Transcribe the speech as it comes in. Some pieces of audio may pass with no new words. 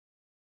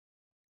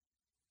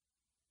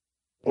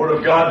The Word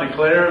of God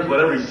declares, let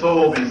every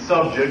soul be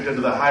subject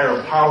unto the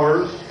higher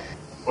powers,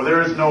 for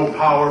there is no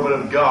power but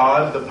of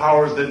God. The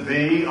powers that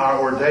be are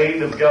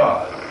ordained of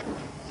God.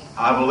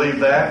 I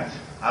believe that.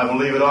 I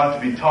believe it ought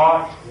to be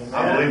taught.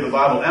 I believe the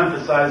Bible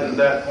emphasizes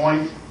that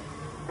point,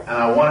 and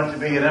I want it to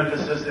be an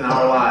emphasis in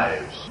our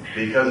lives,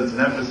 because it's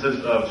an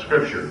emphasis of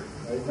Scripture.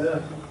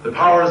 Amen. The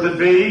powers that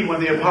be,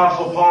 when the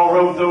Apostle Paul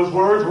wrote those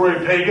words, were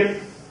a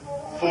pagan,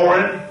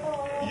 foreign,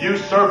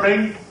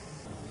 usurping,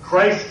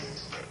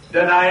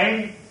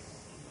 Christ-denying,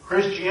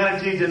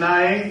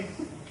 Christianity-denying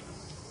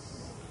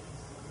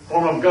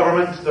form of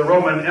government, the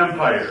Roman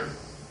Empire.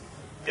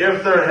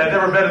 If there had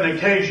ever been an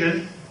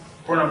occasion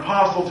for an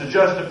apostle to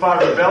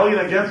justify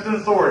rebellion against an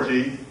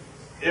authority,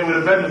 it would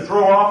have been to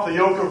throw off the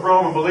yoke of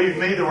Rome. And believe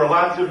me, there were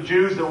lots of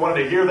Jews that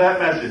wanted to hear that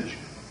message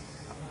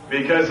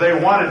because they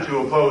wanted to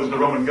oppose the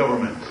Roman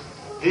government.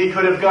 He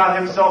could have got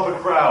himself a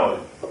crowd.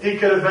 He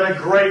could have been a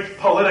great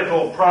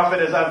political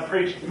prophet, as I've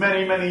preached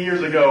many, many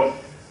years ago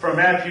from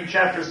Matthew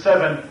chapter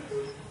 7,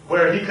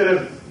 where he could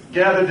have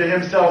gathered to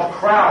himself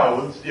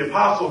crowds, the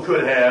apostle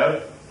could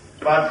have,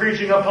 by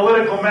preaching a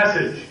political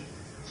message.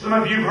 Some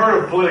of you have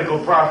heard of political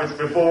prophets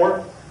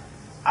before.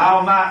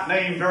 I'll not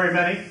name very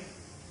many,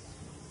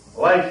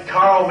 like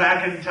Carl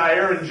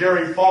McIntyre and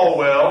Jerry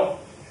Falwell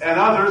and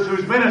others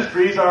whose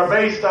ministries are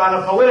based on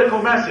a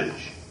political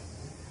message.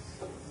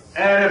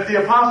 And if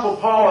the Apostle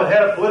Paul had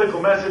had a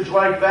political message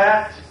like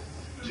that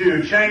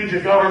to change a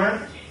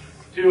government,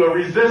 to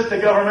resist a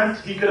government,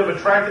 he could have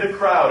attracted a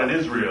crowd in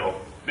Israel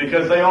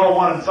because they all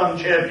wanted some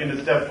champion to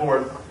step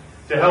forth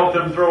to help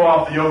them throw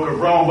off the yoke of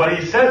Rome. But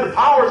he said the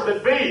powers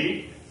that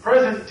be,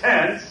 present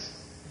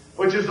tense,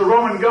 which is the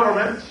Roman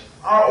government,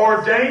 are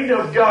ordained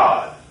of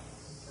God.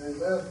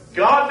 Amen.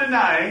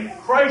 God-denying,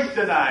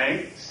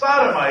 Christ-denying,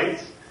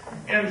 sodomites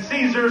in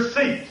Caesar's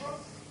seat.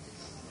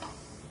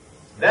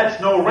 That's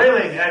no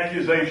railing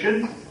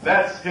accusation.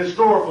 That's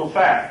historical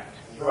fact.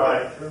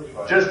 Right.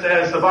 Just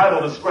as the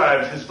Bible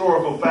describes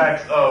historical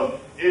facts of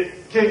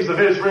kings of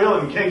Israel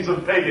and kings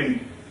of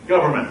pagan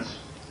governments.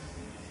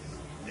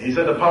 He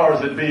said the powers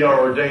that be are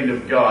ordained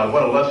of God.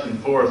 What a lesson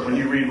for us when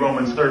you read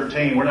Romans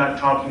 13. We're not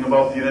talking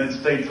about the United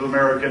States of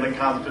America and the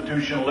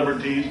constitutional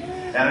liberties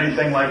and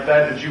anything like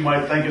that you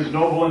might think is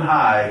noble and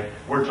high.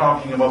 We're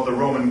talking about the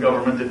Roman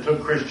government that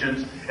took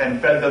Christians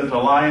and fed them to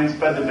lions,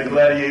 fed them to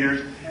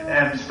gladiators,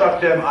 and stuck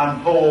them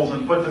on poles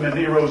and put them in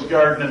Nero's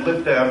garden and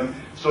lit them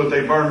so that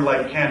they burned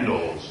like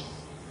candles.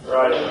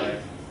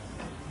 Right.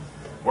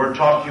 We're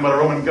talking about a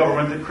Roman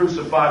government that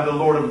crucified the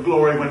Lord of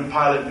glory when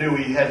Pilate knew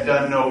he had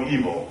done no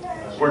evil.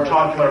 We're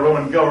talking about a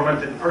Roman government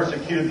that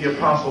persecuted the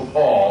Apostle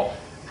Paul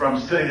from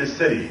city to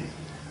city.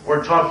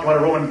 We're talking about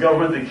a Roman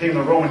government that came to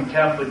the Roman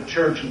Catholic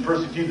Church and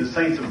persecuted the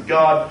saints of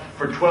God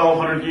for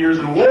 1,200 years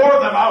and wore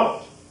them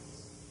out.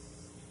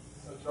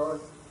 That's right.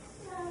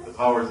 The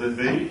powers that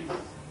be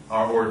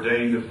are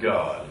ordained of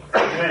God.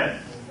 Amen.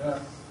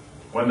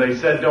 When they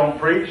said don't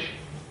preach,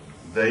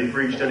 they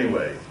preached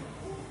anyway.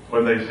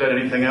 When they said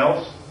anything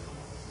else,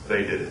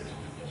 they did it.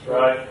 That's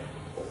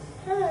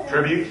right.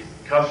 Tribute,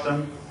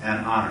 custom,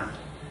 and honor,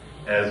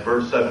 as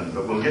verse 7.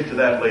 But we'll get to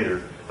that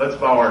later. Let's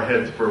bow our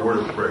heads for a word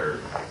of prayer.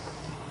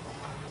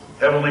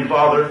 Heavenly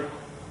Father,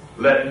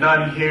 let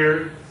none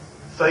here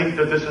think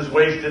that this is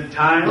wasted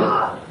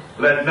time.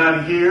 Let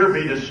none here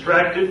be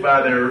distracted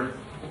by their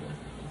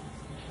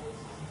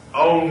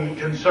own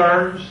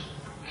concerns.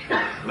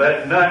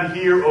 Let none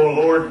here, O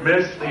Lord,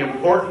 miss the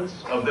importance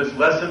of this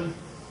lesson.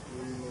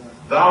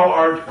 Thou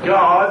art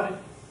God,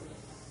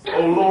 O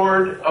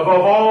Lord,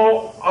 above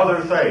all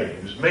other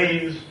things,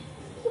 means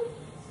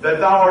that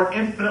thou art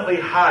infinitely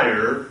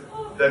higher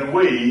than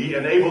we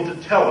and able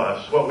to tell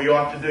us what we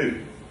ought to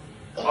do.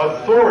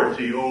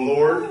 Authority, O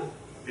Lord,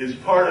 is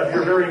part of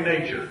your very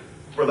nature,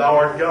 for thou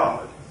art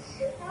God.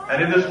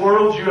 And in this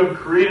world you have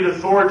created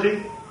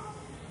authority,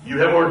 you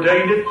have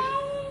ordained it,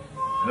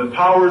 and the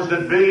powers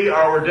that be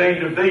are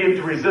ordained of thee, and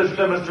to resist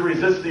them is to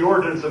resist the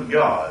ordinance of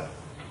God.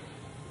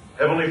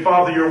 Heavenly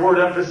Father, your word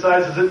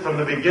emphasizes it from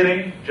the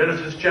beginning,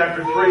 Genesis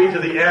chapter 3, to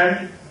the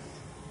end.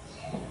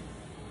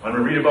 When we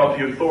read about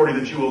the authority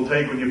that you will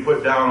take when you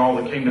put down all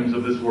the kingdoms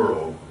of this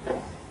world.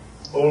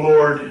 O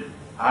Lord,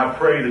 I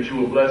pray that you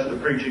will bless the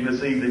preaching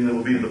this evening that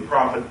will be to the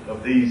profit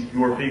of these,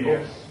 your people,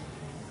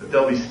 that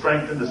they'll be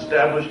strengthened,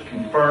 established,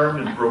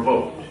 confirmed, and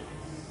provoked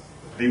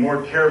to be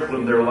more careful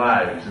in their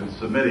lives in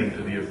submitting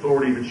to the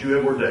authority that you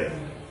have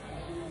ordained.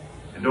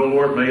 And, O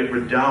Lord, may it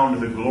redound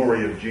to the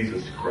glory of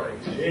Jesus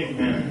Christ.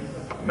 Amen.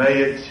 May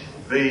it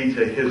be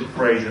to his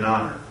praise and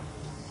honor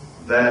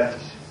that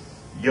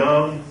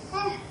young,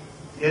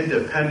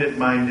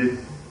 independent-minded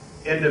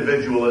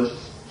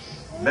individualists,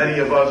 many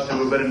of us who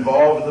have been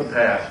involved in the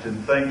past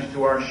in things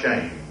to our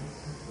shame,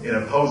 in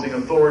opposing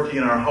authority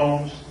in our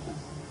homes,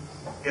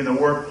 in the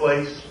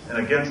workplace, and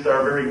against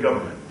our very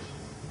government,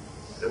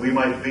 that we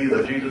might be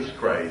the Jesus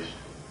Christ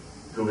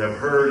who have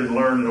heard and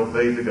learned and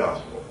obeyed the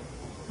gospel.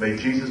 May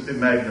Jesus be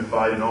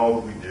magnified in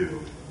all that we do.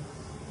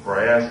 For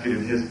I ask it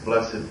in his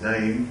blessed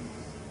name,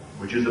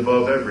 which is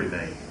above every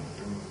name.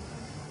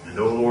 And,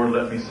 O Lord,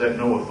 let me set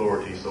no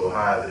authority so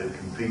high that it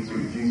competes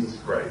with Jesus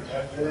Christ.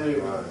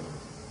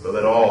 But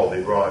let all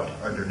be brought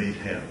underneath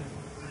him.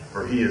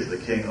 For he is the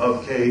King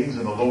of kings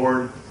and the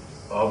Lord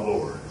of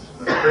lords,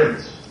 the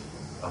Prince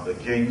of the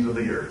kings of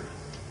the earth.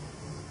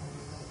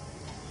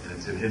 And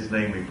it's in his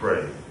name we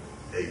pray.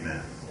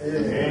 Amen.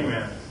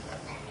 Amen.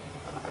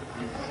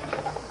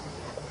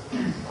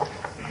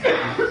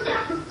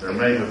 There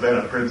may have been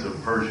a prince of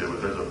Persia,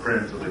 but there's a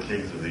prince of the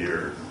kings of the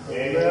earth.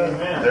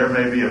 Amen. There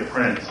may be a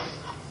prince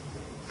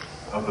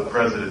of the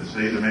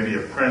presidency. There may be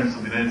a prince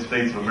of the United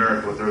States of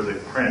America, but there is a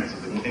prince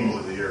of the kings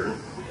of the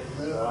earth.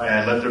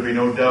 And let there be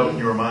no doubt in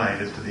your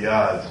mind as to the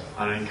odds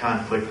on any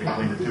conflict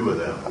between the two of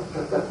them.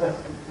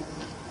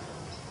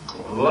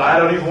 Well, I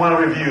don't even want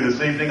to review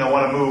this evening. I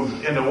want to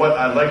move into what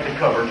I'd like to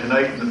cover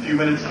tonight in the few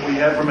minutes that we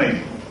have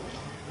remaining.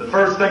 The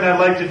first thing I'd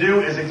like to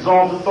do is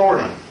exalt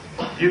authority.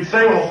 You'd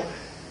say, well,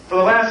 for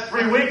the last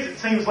 3 weeks it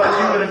seems like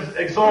you've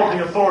been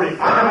exalting authority.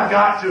 I haven't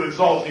got to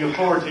exalting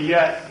authority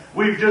yet.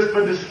 We've just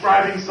been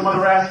describing some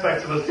other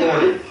aspects of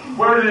authority.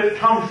 Where did it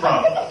come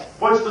from?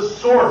 What's the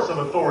source of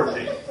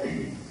authority?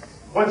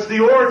 What's the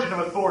origin of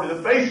authority,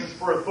 the basis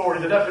for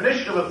authority, the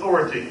definition of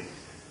authority?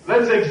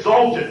 Let's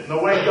exalt it in the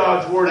way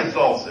God's Word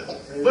exalts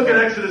it. Look at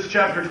Exodus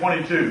chapter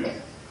 22.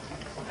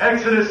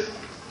 Exodus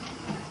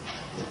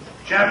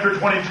chapter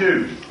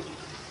 22.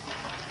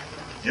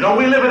 You know,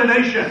 we live in a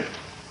nation.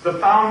 The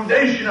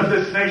foundation of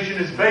this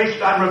nation is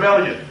based on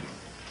rebellion.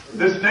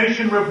 This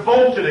nation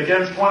revolted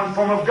against one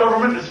form of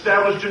government,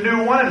 established a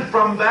new one, and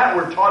from that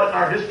we're taught in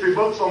our history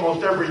books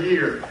almost every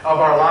year of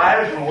our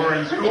lives when we're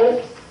in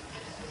school.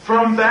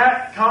 From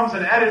that comes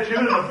an attitude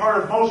on the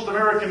part of most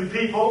American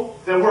people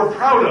that we're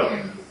proud of.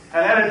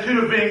 An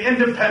attitude of being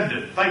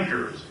independent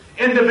thinkers,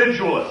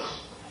 individualists.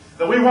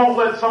 That we won't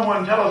let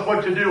someone tell us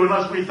what to do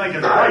unless we think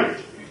it's right.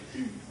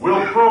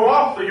 We'll throw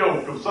off the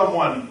yoke of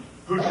someone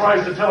who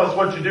tries to tell us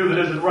what to do that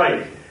isn't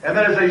right. And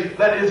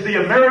that is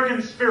the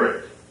American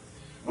spirit.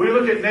 We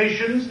look at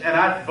nations,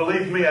 and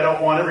believe me, I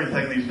don't want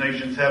everything these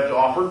nations have to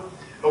offer,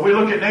 but we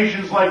look at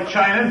nations like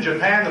China,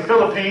 Japan, the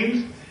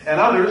Philippines, and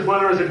others where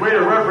there is a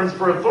greater reverence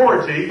for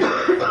authority,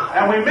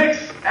 and we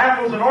mix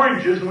apples and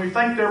oranges and we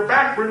think they're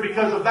backward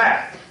because of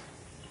that.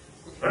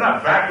 They're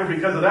not backward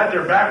because of that,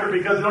 they're backward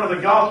because they don't have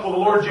the gospel of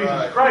the Lord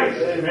Jesus Christ.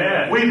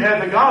 Amen. We've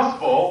had the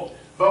gospel,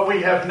 but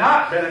we have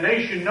not been a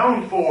nation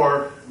known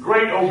for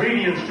great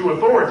obedience to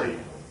authority.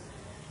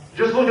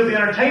 Just look at the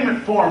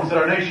entertainment forms that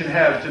our nation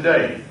has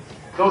today.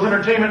 Those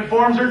entertainment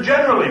forms are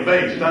generally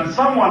based on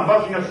someone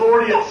bucking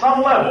authority at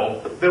some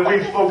level that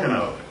we've spoken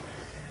of.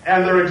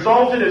 And they're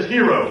exalted as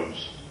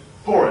heroes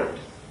for it.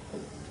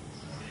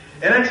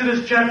 In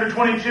Exodus chapter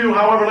 22,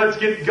 however, let's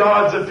get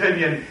God's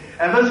opinion.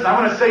 And listen,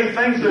 I'm going to say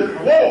things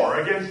that war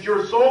against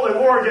your soul, they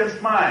war against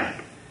mine.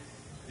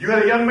 You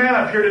had a young man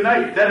up here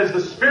tonight. That is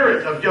the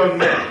spirit of young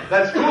men.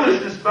 That's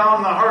foolishness bound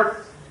in the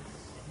heart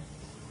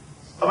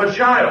of a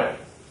child.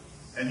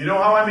 And you know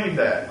how I mean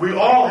that. We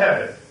all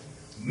have it.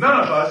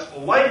 None of us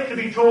like to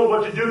be told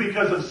what to do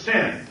because of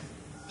sin.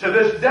 To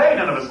this day,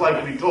 none of us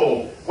like to be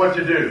told what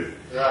to do.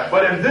 Right.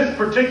 But in this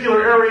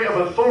particular area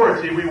of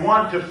authority, we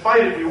want to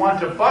fight it, we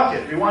want to buck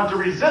it, we want to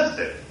resist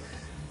it.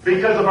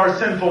 Because of our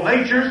sinful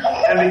natures,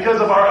 and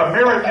because of our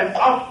American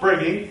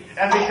upbringing,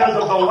 and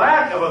because of the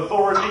lack of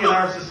authority in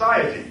our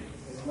society.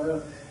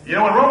 You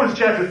know, in Romans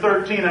chapter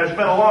 13, I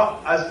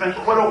spent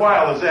quite a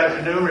while this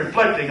afternoon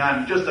reflecting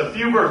on just a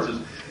few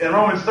verses. In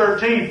Romans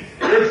 13,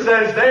 it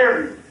says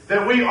there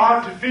that we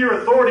ought to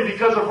fear authority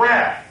because of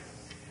wrath.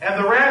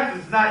 And the wrath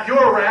is not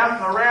your wrath,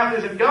 and the wrath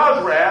isn't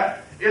God's wrath.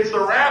 It's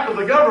the wrath of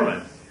the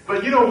government.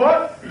 But you know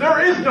what? There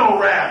is no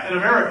wrath in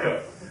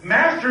America.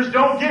 Masters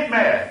don't get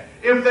mad.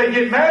 If they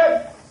get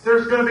mad,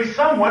 there's going to be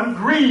someone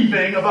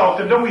grieving about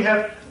them. Don't we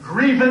have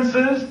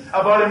grievances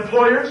about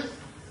employers?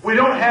 We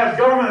don't have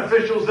government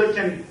officials that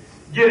can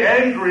get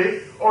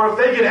angry. Or if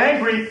they get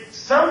angry,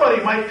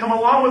 somebody might come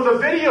along with a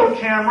video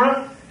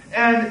camera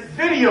and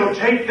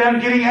videotape them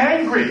getting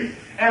angry.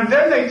 And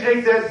then they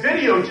take that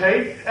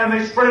videotape and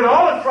they spread it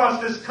all across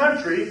this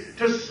country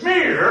to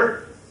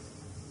smear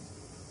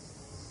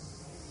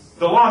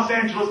the Los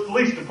Angeles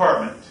Police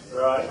Department.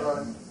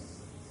 Right.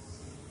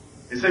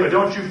 You say, but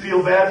don't you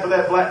feel bad for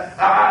that black?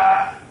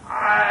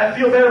 I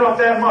feel bad about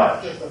that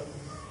much.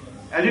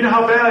 And you know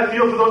how bad I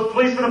feel for those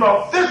policemen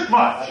about this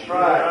much.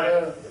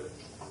 Right.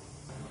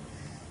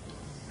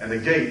 And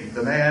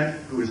the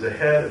man who is the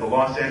head of the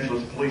Los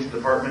Angeles Police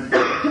Department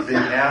being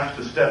asked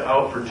to step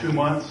out for 2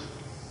 months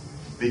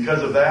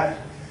because of that,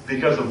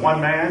 because of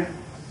one man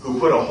who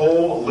put a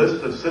whole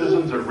list of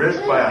citizens at risk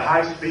by a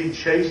high-speed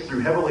chase through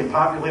heavily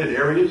populated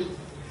areas,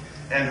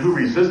 and who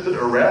resisted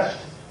arrest,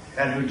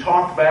 and who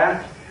talked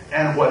back,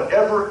 and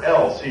whatever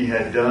else he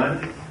had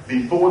done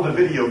before the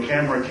video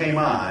camera came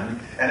on,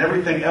 and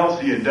everything else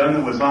he had done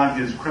that was on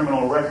his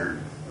criminal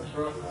record. That's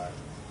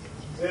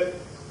right.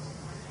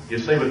 You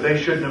say, but they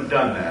shouldn't have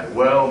done that.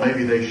 Well,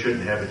 maybe they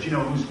shouldn't have. But you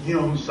know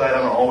whose side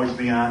I will always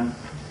be on?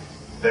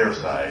 Their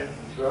side.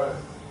 That's right.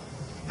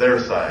 Their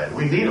side.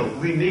 We need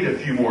a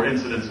few more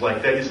incidents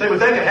like that. You say, but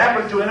that could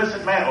happen to an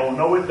innocent man. Oh,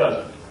 no, it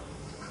doesn't.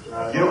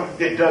 You know,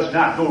 it does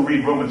not. Go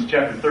read Romans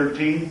chapter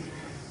 13.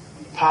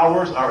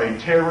 Powers are a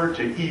terror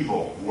to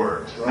evil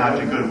works, not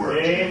to good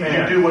works.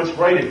 Amen. You do what's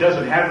right, it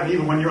doesn't happen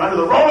even when you're under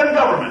the Roman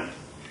government.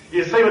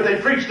 You say what they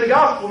preach the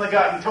gospel and they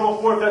got in trouble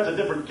for it, that's a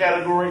different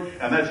category,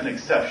 and that's an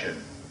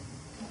exception.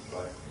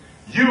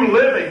 You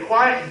live a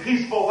quiet and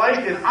peaceful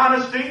life in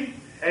honesty,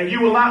 and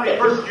you will not be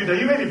persecuted.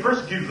 Now, you may be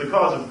persecuted for the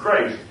cause of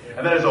Christ,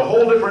 and that is a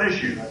whole different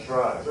issue. That's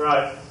right. That's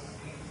right.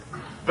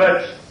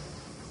 But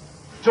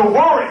to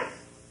worry,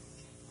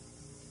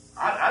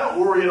 I don't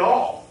worry at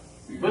all.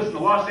 Listen, the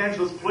Los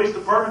Angeles Police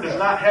Department does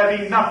not have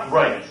enough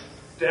rights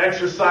to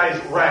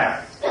exercise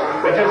wrath.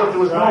 Because if there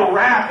was no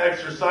wrath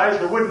exercised,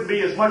 there wouldn't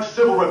be as much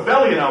civil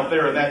rebellion out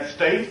there in that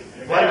state.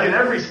 Like in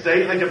every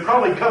state, they could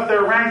probably cut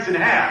their ranks in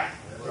half.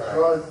 That's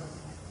right.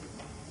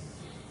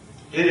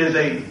 It is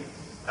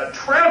a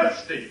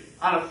travesty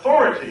on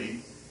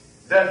authority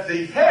that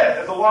the head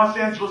of the Los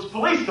Angeles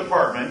Police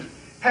Department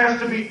has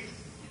to be,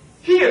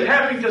 he is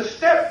having to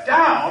step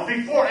down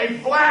before a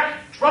black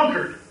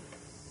drunkard.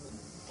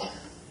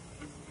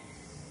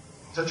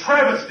 It's a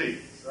travesty.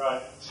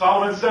 Right.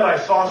 Solomon said, I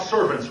saw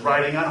servants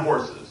riding on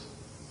horses.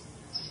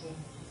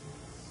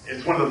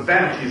 It's one of the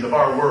vanities of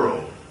our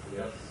world.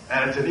 Yep.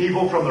 And it's an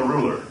evil from the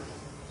ruler.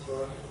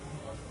 Right.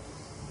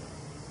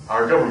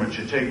 Our government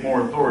should take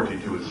more authority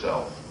to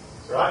itself.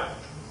 That's right.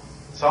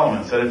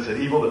 Solomon said it's an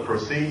evil that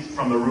proceeds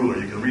from the ruler.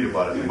 You can read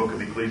about it in the book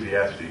of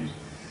Ecclesiastes.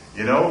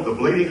 You know, the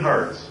bleeding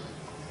hearts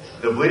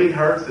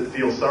that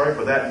feel sorry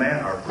for that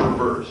man are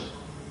perverse.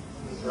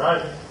 That's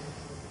right.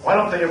 Why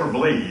don't they ever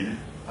bleed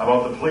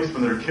about the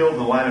policemen that are killed in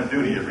the line of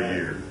duty every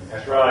year?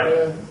 That's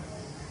right.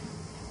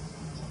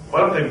 Why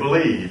don't they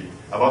bleed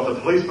about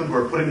the policemen who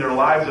are putting their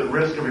lives at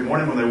risk every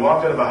morning when they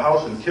walk out of a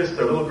house and kiss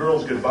their little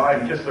girls goodbye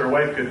and kiss their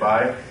wife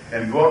goodbye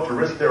and go out to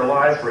risk their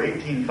lives for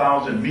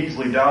 $18,000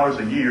 measly dollars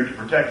a year to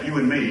protect you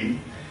and me?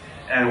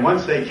 And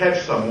once they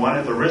catch someone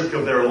at the risk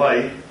of their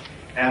life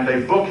and they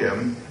book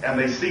him and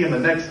they see him the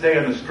next day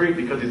on the street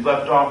because he's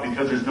left off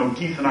because there's no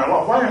teeth in our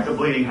law, why aren't the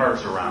bleeding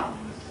hearts around?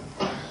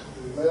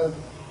 Amen.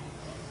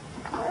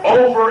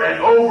 Over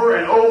and over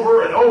and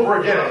over and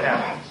over again it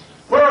happens.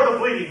 Where are the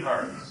bleeding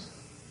hearts?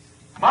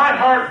 My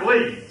heart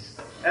bleeds,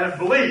 and it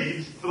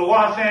bleeds for the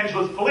Los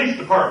Angeles Police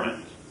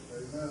Department.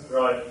 That's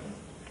right.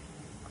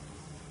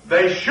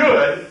 They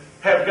should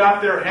have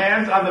got their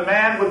hands on the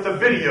man with the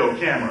video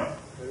camera.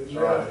 That's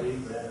right.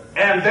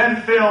 And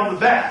then filmed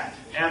that,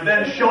 and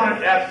then shown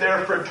it at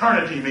their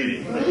fraternity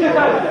meeting.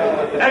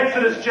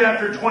 Exodus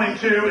chapter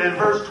 22 and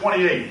verse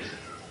 28.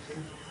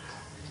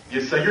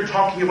 You say, you're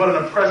talking about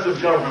an oppressive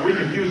government. We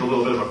can use a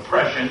little bit of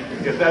oppression,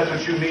 if that's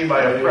what you mean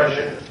by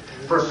oppression.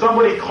 For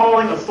somebody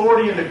calling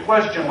authority into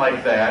question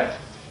like that,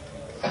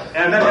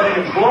 and then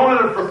getting blown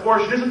out of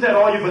proportion, isn't that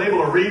all you've been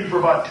able to read for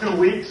about 2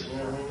 weeks?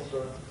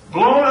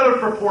 Blown out of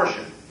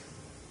proportion.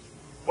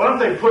 Why don't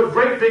they put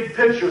great big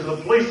pictures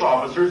of police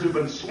officers who've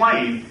been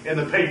slain in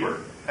the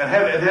paper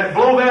and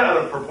blow that out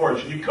of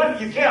proportion? You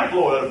can't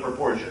blow it out of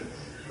proportion.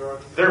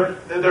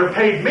 They're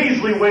paid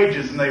measly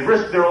wages and they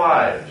risk their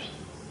lives.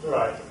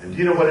 Right. And do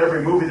you know what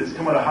every movie that's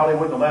come out of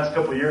Hollywood in the last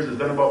couple of years has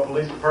done about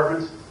police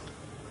departments?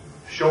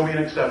 Show me an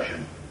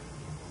exception.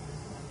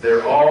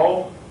 They're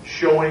all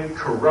showing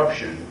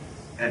corruption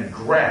and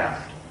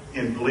graft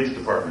in police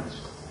departments.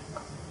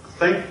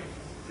 Think,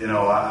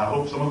 I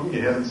hope some of them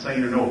you haven't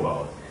seen or know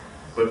about,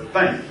 but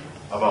think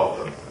about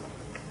them.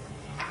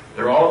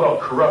 They're all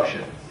about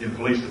corruption in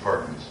police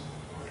departments.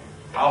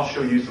 I'll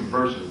show you some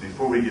verses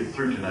before we get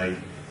through tonight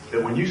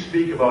that when you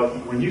speak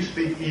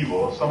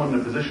evil of someone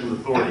in a position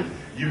of authority,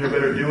 you had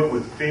better do it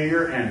with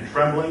fear and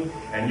trembling,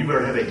 and you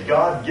better have a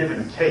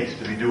God-given taste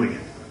to be doing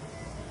it.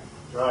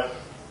 Right.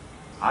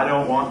 I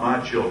don't want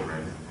my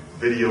children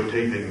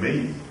videotaping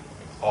me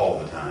all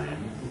the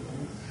time.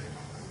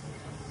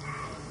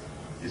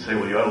 You say,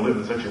 well, you ought to live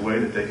in such a way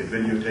that they could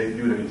videotape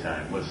you at any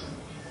time. Listen,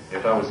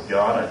 if I was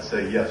God, I'd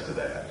say yes to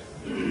that.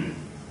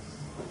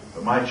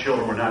 But my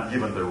children were not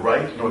given the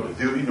right, nor the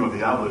duty, nor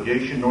the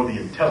obligation, nor the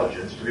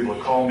intelligence to be able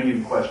to call me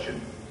in question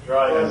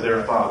as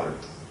their father.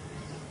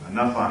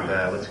 Enough on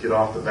that. Let's get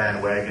off the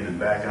bandwagon and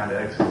back onto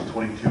Exodus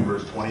 22,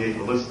 verse 28.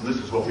 But listen, this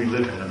is what we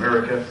live in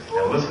America,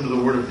 and listen to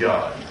the Word of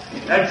God.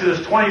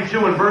 Exodus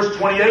 22 and verse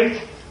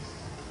 28.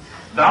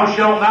 Thou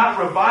shalt not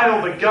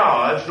revile the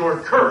gods,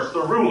 nor curse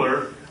the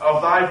ruler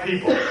of thy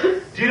people.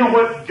 Do you know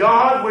what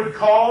God would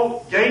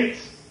call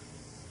Gates?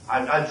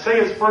 I'd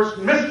say his first,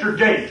 Mr.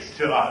 Gates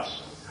to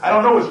us. I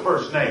don't know his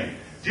first name.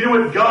 Do you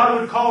know what God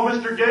would call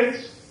Mr.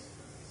 Gates?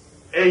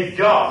 A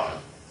God.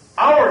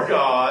 Our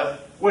God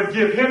would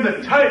give him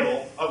the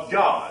title of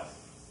God.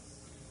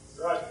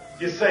 Right.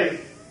 You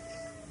say,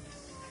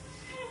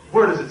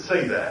 where does it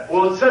say that?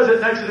 Well, it says it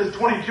in Exodus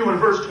 22 and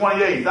verse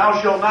 28. Thou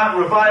shalt not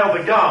revile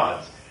the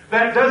gods.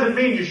 That doesn't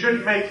mean you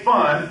shouldn't make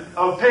fun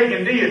of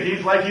pagan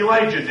deities like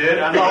Elijah did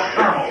on Mount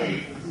Carmel.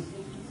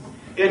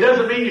 It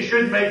doesn't mean you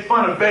shouldn't make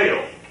fun of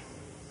Baal.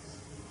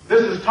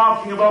 This is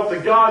talking about the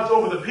gods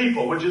over the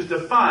people, which is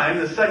defined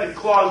in the second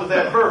clause of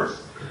that verse.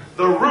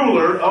 The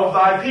ruler of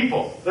thy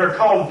people. They're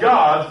called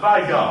gods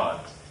by God.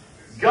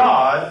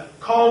 God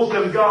calls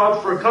them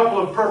gods for a couple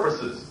of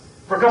purposes,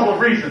 for a couple of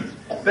reasons.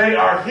 They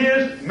are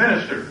His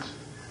ministers,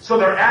 so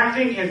they're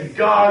acting in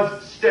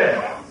God's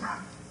stead.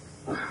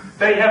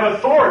 They have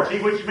authority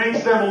which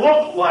makes them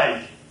look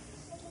like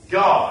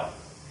God.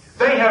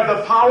 They have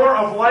the power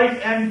of life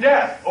and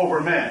death over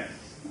men,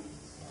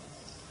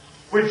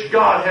 which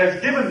God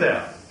has given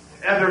them,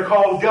 and they're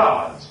called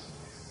gods.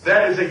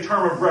 That is a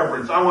term of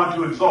reverence. I want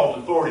to exalt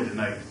authority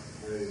tonight.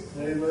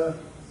 Amen.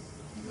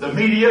 The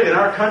media in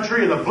our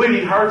country and the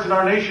bleeding hearts in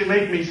our nation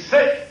make me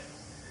sick.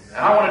 And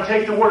I want to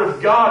take the Word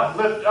of God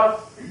and lift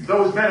up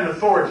those men in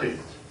authority.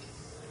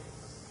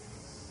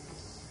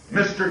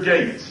 Mr.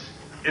 Gates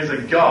is a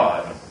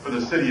god for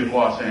the city of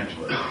Los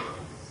Angeles.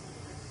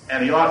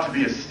 And he ought to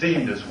be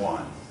esteemed as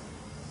one.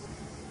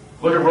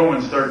 Look at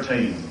Romans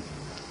 13.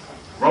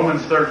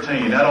 Romans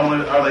 13. Not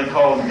only are they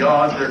called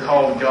gods, they're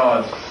called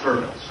God's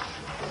servants.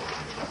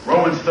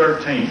 Romans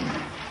 13.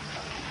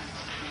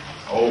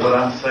 Oh, but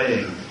I'm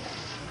saying,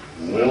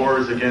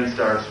 wars against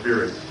our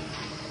spirits.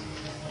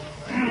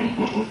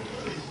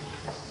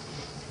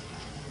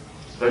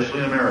 Especially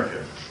in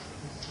America.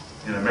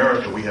 In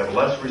America, we have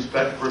less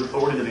respect for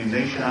authority than any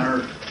nation on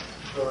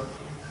earth.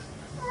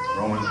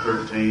 Romans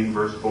 13,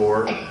 verse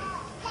 4.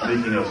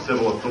 Speaking of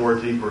civil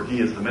authority, for he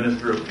is the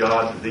minister of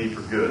God to thee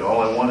for good. All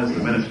I want is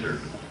the minister.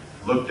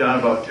 Look down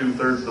about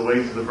 2/3 of the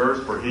way through the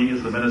verse, for he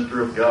is the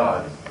minister of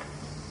God.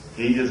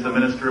 He is the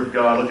minister of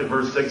God. Look at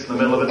verse 6 in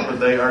the middle of it, for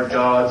they are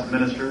God's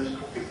ministers,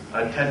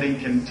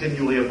 attending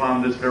continually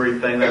upon this very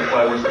thing. That's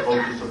why we're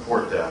supposed to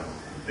support them,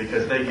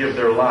 because they give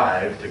their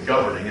lives to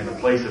governing in the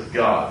place of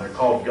God. They're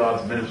called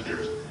God's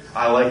ministers.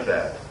 I like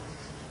that.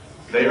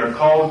 They are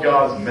called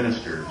God's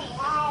ministers.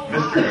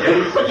 Mr.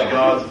 Gates is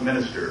God's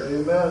minister.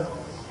 Amen.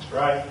 That's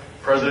right.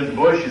 President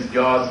Bush is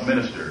God's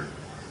minister.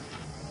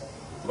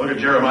 Look at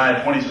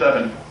Jeremiah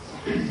 27.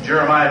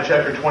 Jeremiah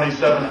chapter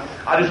 27.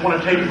 I just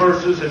want to take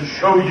verses and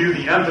show you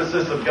the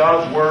emphasis of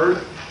God's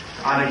Word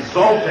on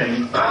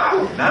exalting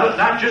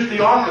not just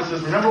the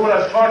offices. Remember what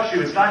I've taught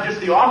you. It's not just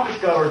the office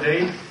God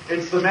ordained.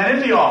 It's the men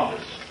in the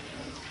office.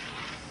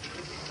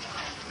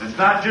 It's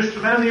not just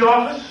the men in the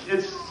office.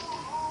 It's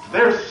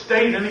their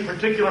state at any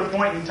particular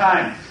point in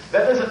time.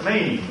 That doesn't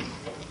mean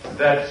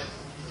that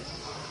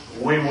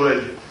we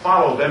would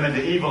follow them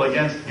into evil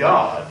against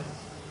God.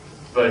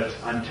 But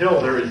until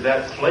there is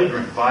that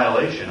flagrant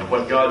violation of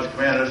what God's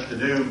commanded us to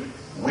do,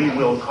 we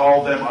will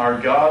call them our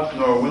gods,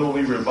 nor will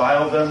we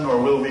revile them, nor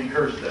will we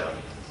curse them.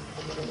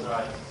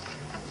 Right.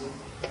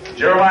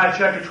 Jeremiah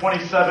chapter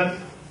 27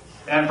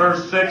 and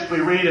verse 6, we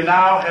read, and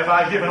now have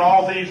I given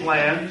all these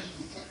lands.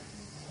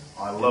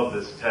 I love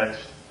this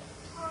text.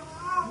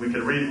 We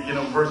could read,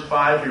 verse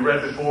 5 we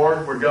read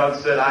before, where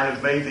God said, I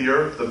have made the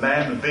earth, the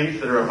man, the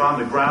beast that are upon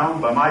the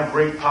ground, by my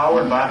great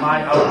power and by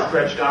my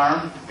outstretched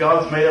arm.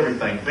 God's made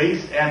everything,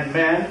 beasts and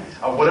men,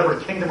 of whatever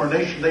kingdom or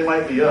nation they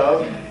might be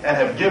of, and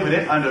have given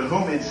it unto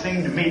whom it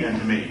seemed meet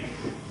unto me.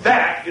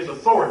 That is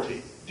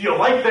authority. Do you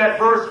like that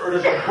verse, or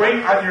does it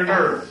grate on your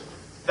nerves?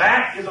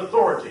 That is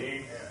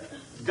authority.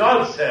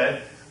 God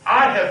said,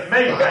 I have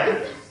made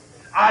man.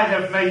 I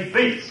have made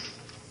beasts.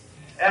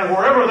 And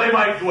wherever they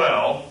might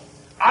dwell,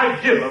 I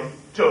give them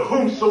to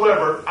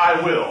whomsoever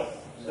I will.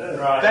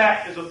 Right.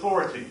 That is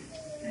authority.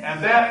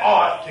 And that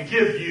ought to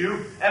give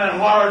you an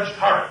enlarged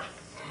heart.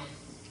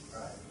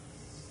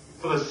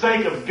 For the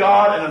sake of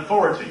God and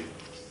authority.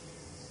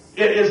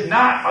 It is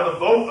not by the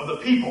vote of the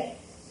people.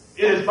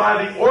 It is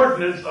by the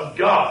ordinance of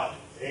God.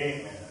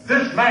 Amen.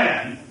 This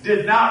man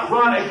did not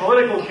run a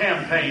political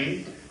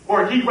campaign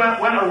where he went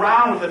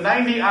around with a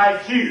 90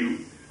 IQ,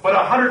 but a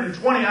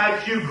 120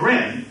 IQ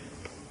grin,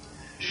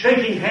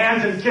 shaking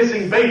hands and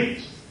kissing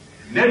babies.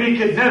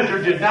 Nebuchadnezzar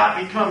did not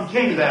become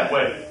king that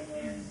way.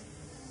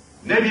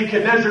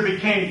 Nebuchadnezzar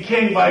became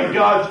king by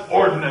God's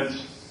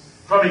ordinance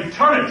from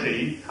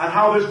eternity on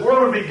how this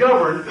world would be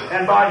governed,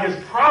 and by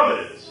His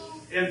providence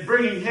in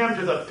bringing him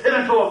to the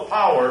pinnacle of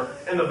power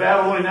in the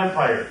Babylonian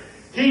Empire.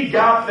 He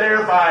got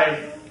there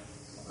by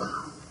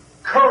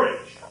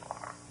courage,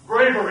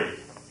 bravery,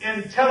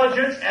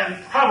 intelligence,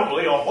 and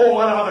probably a whole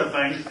lot of other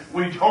things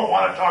we don't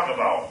want to talk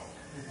about.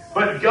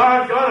 But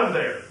God got him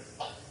there.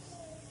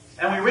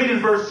 And we read in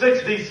verse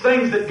 6, these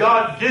things that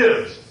God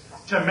gives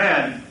to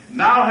men.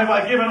 Now have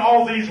I given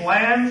all these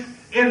lands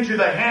into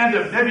the hand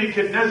of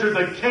Nebuchadnezzar,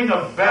 the king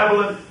of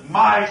Babylon,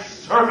 my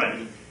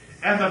servant.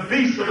 And the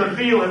beasts of the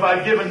field have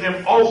I given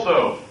him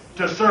also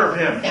to serve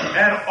him.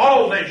 And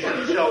all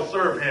nations shall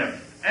serve him.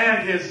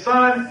 And his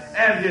son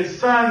and his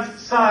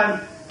son's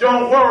son.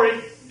 Don't worry,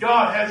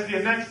 God has the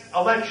next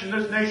election,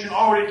 this nation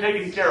already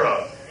taken care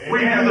of. Amen. We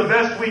do the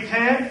best we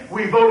can.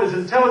 We vote as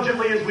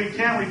intelligently as we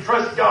can. We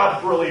trust God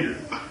for a leader.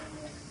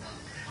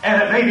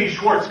 And it may be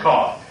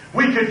Schwarzkopf.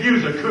 We could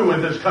use a coup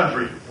in this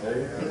country.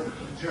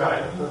 That's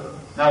right.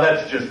 Now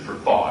that's just for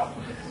thought.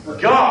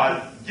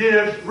 God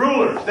gives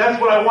rulers.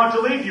 That's what I want to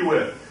leave you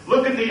with.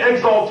 Look at the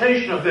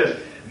exaltation of this.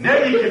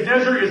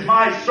 Nebuchadnezzar is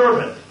my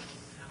servant.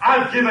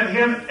 I've given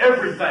him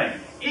everything.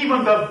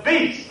 Even the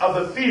beasts of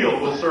the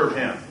field will serve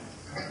him.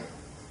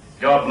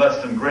 God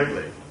blessed him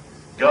greatly.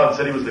 God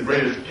said he was the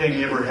greatest king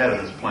he ever had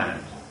on this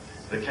planet,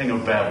 the king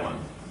of Babylon.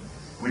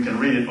 We can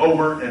read it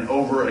over and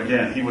over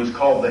again. He was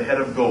called the head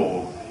of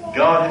gold.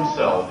 God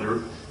himself,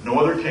 there's no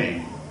other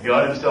king,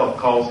 God himself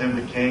calls him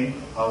the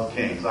King of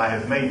Kings. I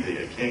have made thee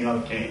a king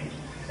of kings.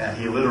 And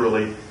he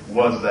literally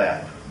was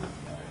that.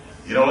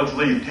 You know, let's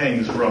leave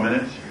kings for a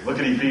minute. Look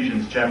at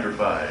Ephesians chapter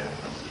 5.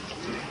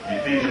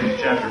 Ephesians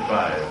chapter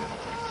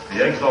 5.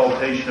 The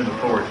exaltation of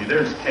authority.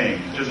 There's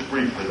kings, just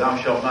briefly. Thou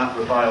shalt not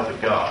revile the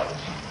gods.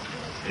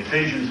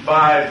 Ephesians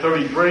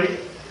 5:33.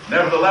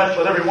 Nevertheless,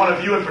 let every one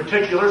of you in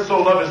particular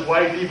so love his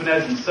wife even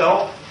as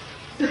himself.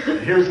 And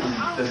here's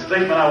the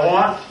statement I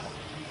want.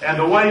 And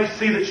the wife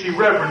see that she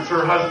reverence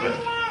her husband.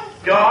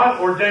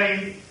 God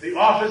ordained the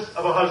office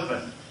of a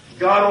husband.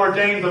 God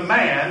ordained the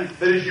man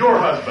that is your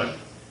husband.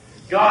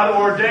 God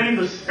ordained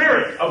the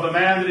spirit of the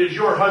man that is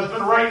your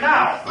husband right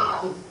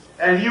now.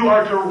 And you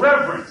are to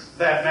reverence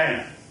that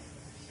man.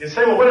 You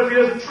say, well, what if he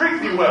doesn't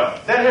treat me well?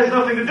 That has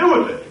nothing to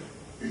do with it.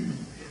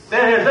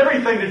 That has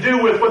everything to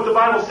do with what the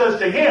Bible says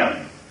to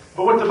him.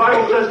 But what the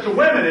Bible says to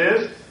women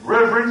is,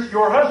 reverence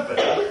your husband.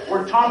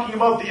 We're talking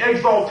about the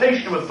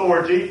exaltation of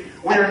authority.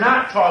 We are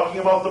not talking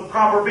about the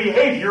proper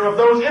behavior of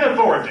those in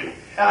authority.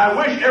 And I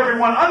wish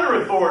everyone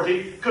under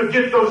authority could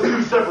get those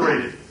two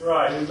separated.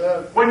 Right.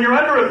 When you're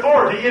under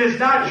authority, it is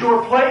not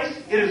your place,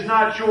 it is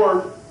not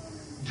your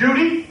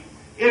duty,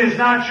 it is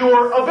not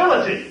your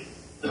ability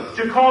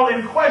to call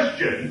in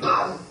question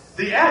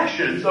the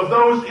actions of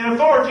those in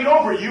authority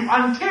over you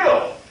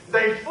until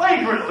they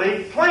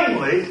flagrantly,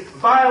 plainly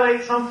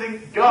violate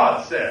something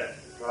God said.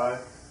 Right.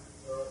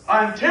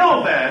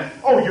 Until then,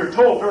 you're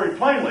told very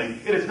plainly,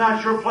 it is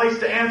not your place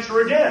to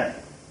answer again.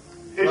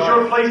 It's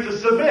your place to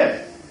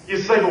submit. You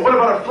say, but what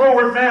about a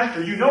froward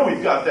master? You know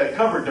we've got that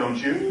covered,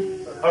 don't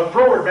you? A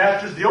froward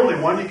master is the only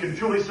one you can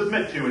truly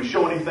submit to and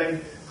show anything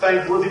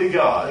thankworthy to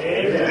God.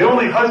 Amen. The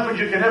only husband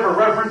you can ever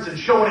reverence and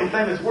show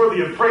anything that's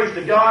worthy of praise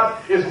to God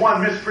is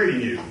one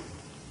mistreating you.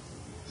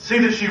 See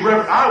that she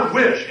I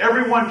wish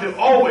everyone could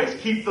always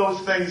keep those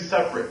things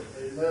separate.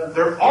 Amen.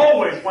 They're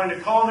always wanting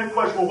to call into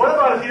question, well, what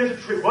about if he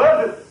doesn't treat,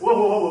 what?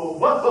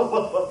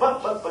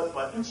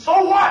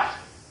 So what?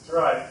 That's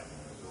right.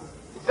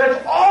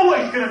 That's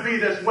always going to be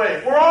this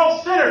way. We're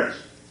all sinners.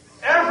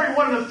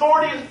 Everyone in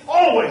authority is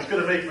always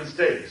going to make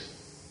mistakes.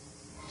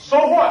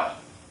 So what?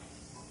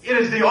 It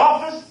is the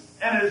office,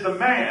 and it is the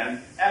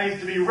man, and he's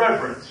to be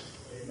reverenced.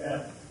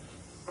 Amen.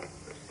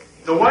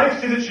 The wife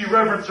see that she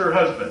reverenced her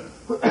husband.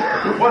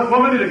 What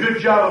woman did a good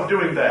job of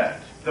doing that?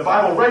 The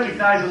Bible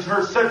recognizes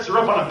her, sets her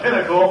up on a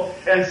pinnacle,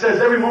 and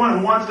says every woman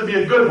who wants to be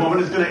a good woman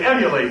is going to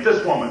emulate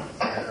this woman.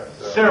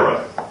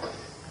 Sarah.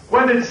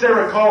 When did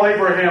Sarah call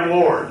Abraham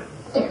Lord?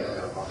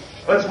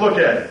 Let's look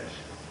at it.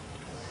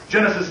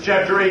 Genesis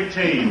chapter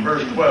 18,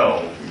 verse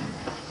 12.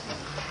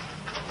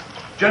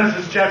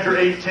 Genesis chapter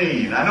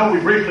 18. I know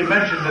we briefly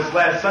mentioned this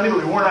last Sunday,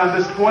 but we weren't on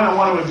this point. I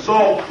want to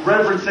exalt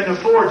reverencing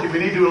authority. We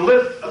need to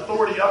lift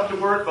authority up to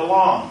where it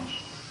belongs.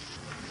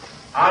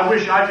 I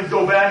wish I could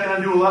go back and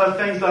undo a lot of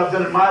things I've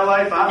done in my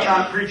life. I'm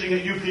not preaching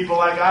at you people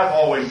like I've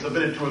always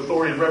submitted to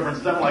authority and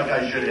reverenced them like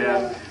I should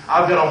have.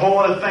 I've got a whole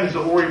lot of things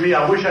that worry me.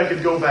 I wish I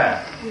could go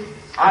back.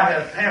 I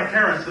have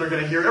parents that are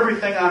going to hear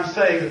everything I'm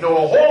saying that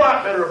know a whole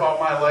lot better about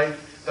my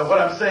life than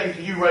what I'm saying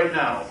to you right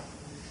now.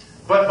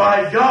 But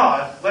by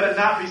God, let it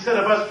not be said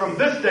of us from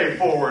this day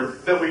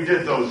forward that we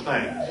did those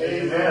things.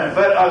 Amen.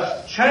 Let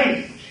us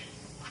change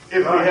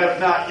if we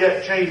have not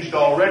yet changed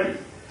already.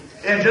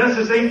 In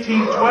Genesis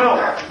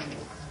 18:12,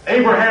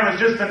 Abraham has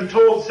just been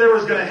told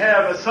Sarah's going to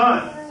have a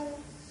son.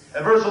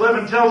 And verse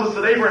 11 tells us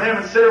that Abraham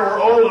and Sarah were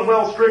old and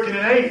well stricken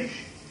in age.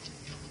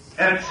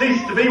 And it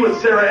ceased to be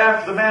with Sarah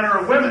after the manner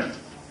of women.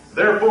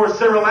 Therefore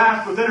Sarah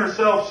laughed within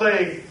herself,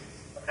 saying,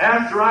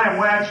 After I am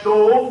waxed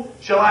old,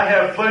 shall I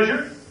have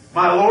pleasure,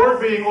 my Lord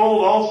being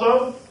old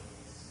also?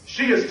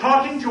 She is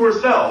talking to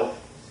herself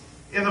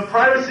in the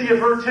privacy of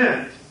her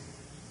tent.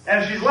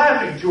 And she's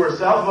laughing to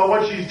herself about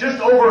what she's just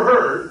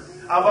overheard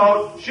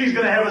about she's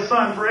going to have a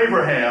son for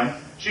Abraham.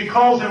 She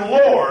calls him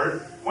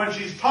Lord when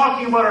she's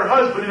talking about her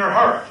husband in her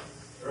heart.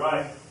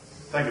 Right.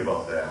 Think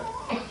about that.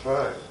 That's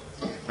right.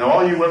 Now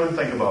all you women,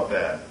 think about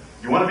that.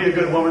 You want to be a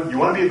good woman? You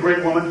want to be a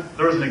great woman?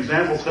 There's an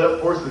example set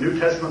up for us in the New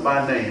Testament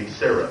by name,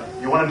 Sarah.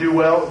 You want to do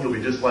well? You'll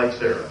be just like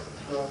Sarah.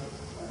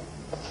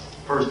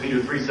 1 Peter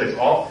 3:6.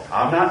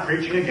 I'm not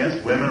preaching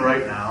against women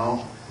right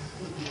now.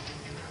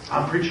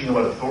 I'm preaching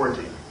about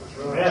authority.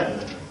 Amen.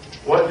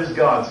 What does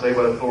God say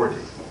about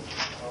authority?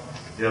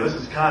 You know, this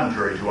is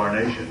contrary to our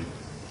nation.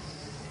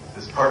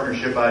 This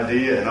partnership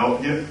idea,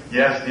 and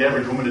you ask the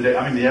average woman today,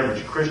 the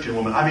average Christian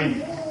woman,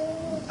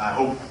 I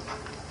hope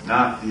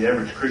not the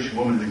average Christian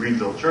woman in the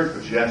Greenville church,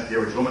 but you ask the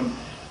average woman,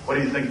 what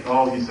do you think?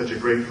 Oh, he's such a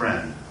great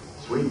friend.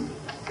 Sweet.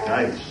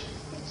 Nice.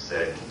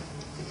 Sick.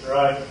 That's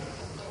right.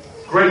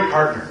 Great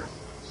partner.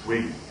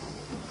 Sweet.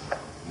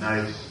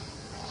 Nice.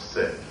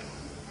 Sick.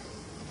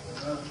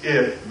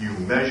 If you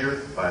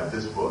measure by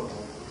this book.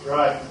 That's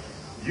right.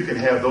 You can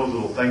have those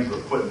little things with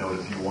a footnote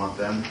if you want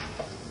them.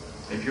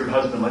 If your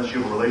husband lets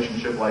you have a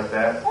relationship like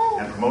that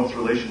and promotes a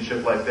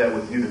relationship like that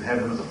with you, then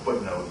have them as a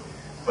footnote.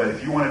 But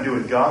if you want to do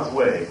it God's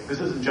way, this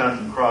isn't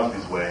Jonathan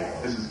Crosby's way.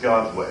 This is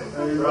God's way.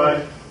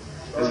 Right.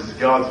 This is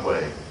God's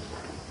way.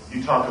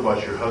 You talk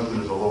about your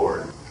husband as a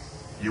Lord.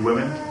 You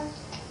women,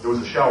 there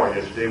was a shower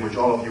yesterday in which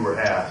all of you were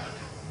asked,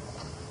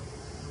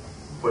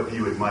 what do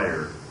you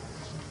admire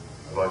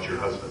about your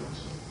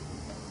husbands?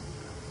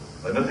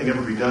 Let nothing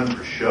ever be done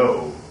for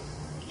show,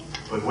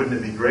 but wouldn't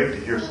it be great to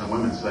hear some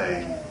women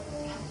saying,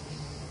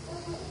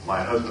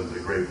 my husband's a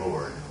great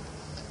Lord.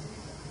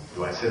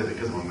 Do I say that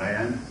because I'm a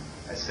man?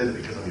 I said it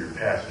because I'm your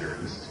pastor,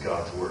 and this is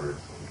God's word.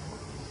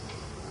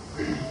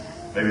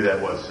 Maybe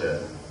that was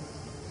said.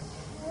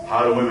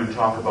 How do women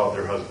talk about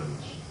their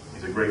husbands?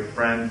 He's a great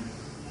friend,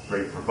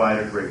 great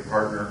provider, great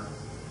partner.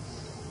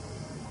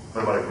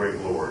 What about a great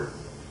Lord?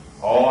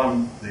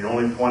 The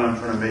only point I'm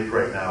trying to make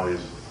right now is,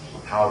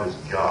 how does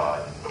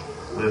God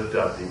lift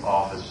up the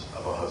office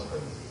of a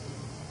husband?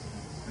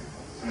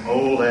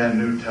 Old and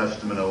New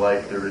Testament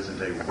alike, there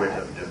isn't a whit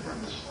of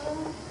difference.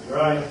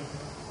 Right.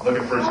 Look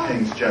at 1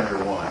 Kings chapter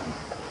 1.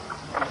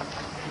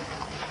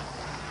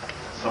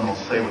 Some will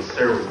say, well,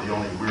 Sarah was the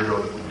only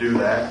weirdo that would do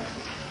that.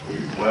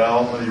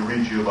 Well, let me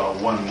read you about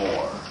one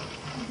more.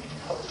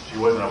 She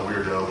wasn't a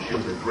weirdo. She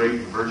was a great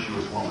and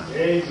virtuous woman.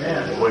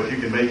 Amen. Boy, if you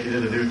can make it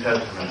in the New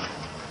Testament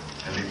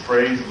and be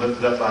praised and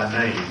lifted up by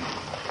name,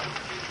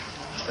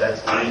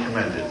 that's to be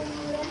commended.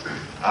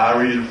 I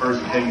read in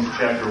 1 Kings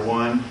chapter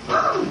 1.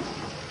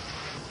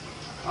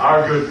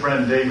 Our good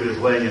friend David is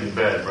laying in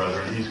bed,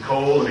 brethren. He's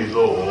cold and he's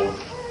old.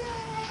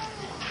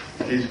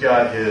 He's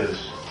got his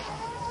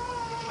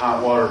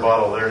hot water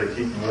bottle there to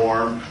keep him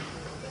warm.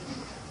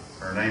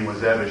 Her name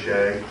was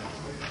Abishag.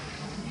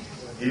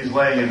 He's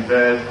laying in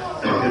bed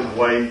with his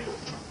wife.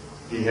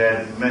 He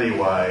had many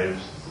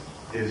wives.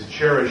 His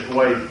cherished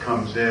wife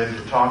comes in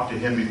to talk to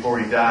him before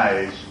he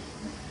dies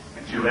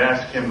and to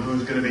ask him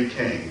who's going to be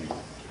king.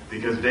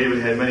 Because David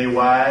had many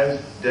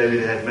wives,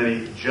 David had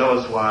many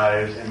jealous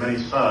wives and many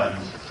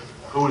sons.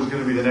 Who was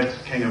going to be the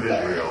next king of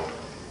Israel?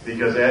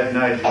 Because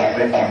Adonijah was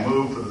making a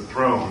move for the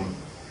throne,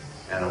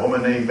 and a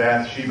woman named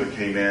Bathsheba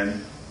came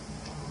in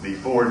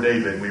before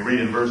David. We read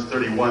in verse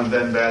 31,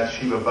 then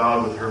Bathsheba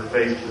bowed with her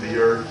face to the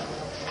earth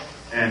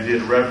and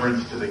did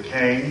reverence to the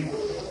king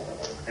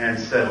and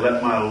said,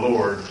 let my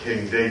Lord,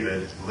 King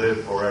David,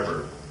 live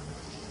forever.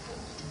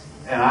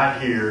 And I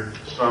hear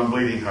some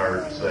bleeding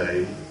heart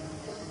say,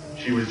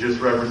 she was just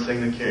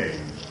reverencing the king.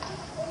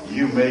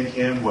 You make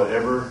him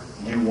whatever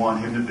you want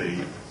him to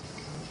be.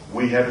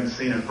 We haven't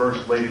seen a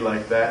first lady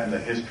like that in the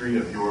history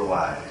of your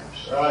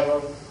lives.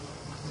 Right.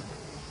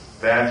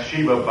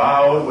 Bathsheba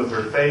bowed with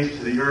her face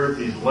to the earth.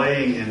 He's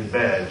laying in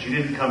bed. She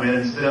didn't come in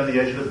and sit on the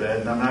edge of the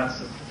bed. And I'm not,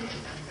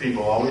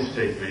 people always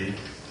take me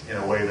in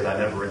a way that I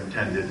never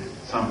intended.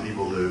 Some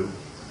people do.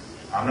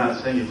 I'm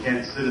not saying you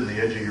can't sit on the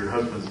edge of your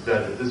husband's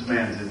bed, but this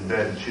man's in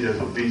bed and she does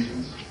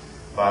obeisance.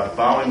 By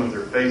bowing with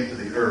her face to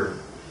the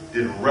earth,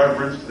 did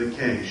reverence to the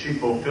king. She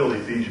fulfilled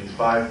Ephesians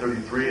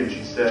 5:33 and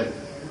she said,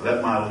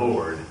 let my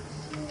Lord,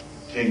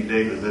 King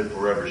David, live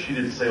forever. She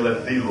didn't say,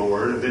 let the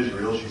Lord of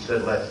Israel. She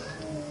said, let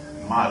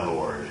my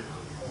Lord,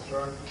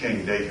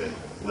 King David,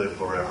 live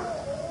forever.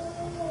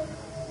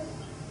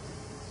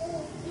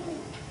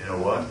 You know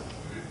what?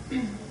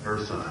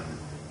 Her son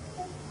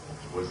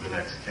was the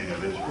next king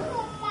of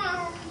Israel.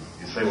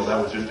 You say, well,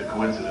 that was just a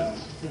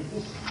coincidence.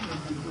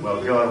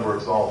 Well, God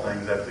works all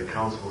things after the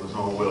counsel of his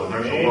own will. And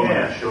there's a woman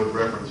that showed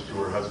reverence to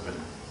her husband.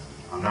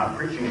 I'm not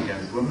preaching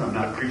against women. I'm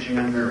not preaching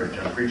on marriage.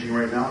 I'm preaching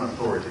right now on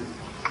authority.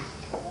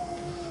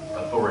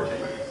 Authority.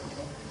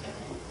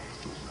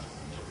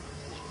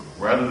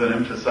 Rather than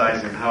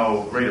emphasizing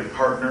how great a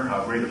partner,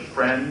 how great a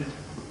friend,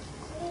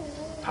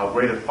 how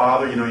great a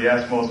father. You know, you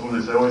ask most women,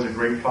 they say, oh, he's a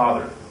great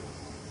father.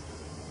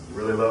 He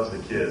really loves the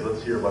kids.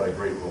 Let's hear about a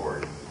great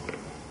Lord.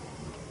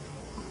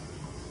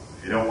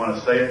 If you don't want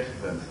to say it,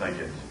 then think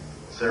it.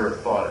 Sarah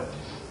thought it.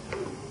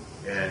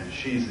 And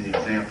she's the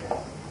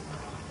example.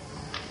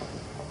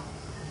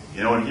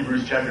 You know, in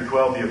Hebrews chapter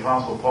 12, the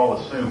Apostle Paul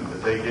assumed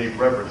that they gave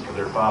reverence to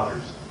their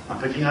fathers. I'm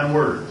picking on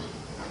words.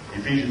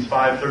 Ephesians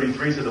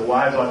 5:33 said the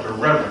wives ought to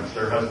reverence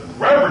their husbands.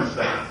 Reverence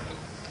them.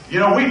 You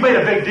know, we've made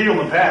a big deal in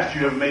the past.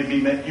 You haven't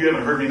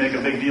heard me make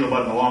a big deal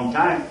about it in a long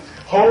time.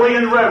 Holy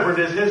and reverend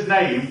is his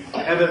name,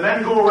 and the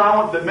men that go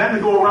around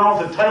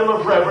with the title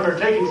of reverend are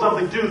taking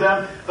something to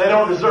them they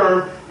don't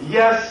deserve.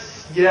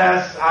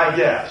 Yes, I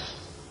guess.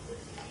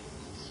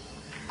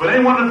 But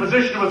anyone in a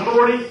position of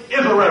authority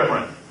is a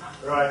reverend.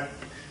 Right.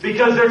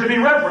 Because they're to be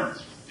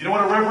reverenced. You know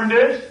what a reverend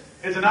is?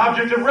 It's an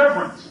object of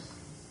reverence.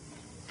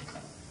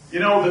 You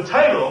know, the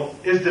title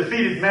is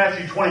defeated in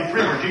Matthew 23,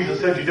 where Jesus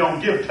said you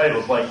don't give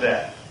titles like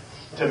that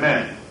to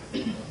men.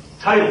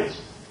 Titles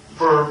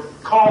for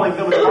calling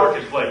them in the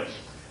marketplace.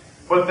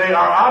 But they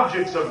are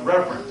objects of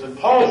reverence. And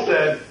Paul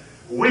said,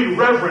 we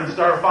reverenced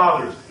our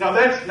fathers. Now,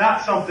 that's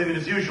not something that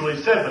is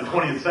usually said in the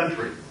 20th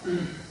century.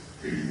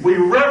 We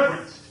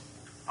reverenced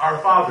our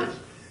fathers.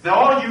 Now,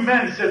 all you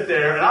men sit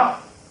there, and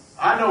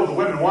I know the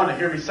women want to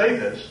hear me say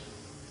this.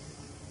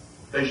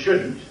 They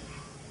shouldn't.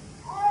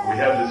 We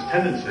have this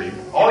tendency.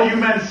 All you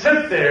men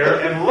sit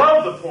there and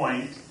love the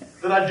point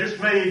that I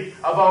just made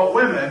about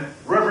women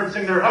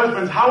reverencing their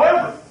husbands.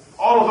 However,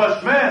 all of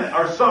us men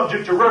are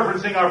subject to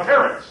reverencing our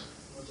parents.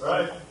 That's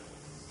right.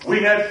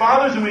 We had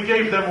fathers and we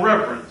gave them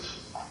reverence,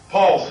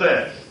 Paul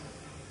said.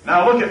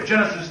 Now look at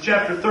Genesis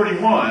chapter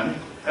 31,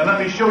 and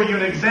let me show you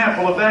an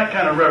example of that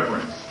kind of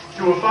reverence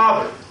to a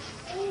father.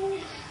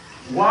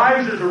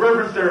 Wives are to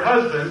reverence their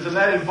husbands, and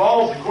that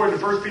involves, according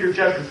to 1 Peter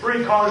chapter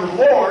 3, calling him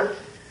Lord.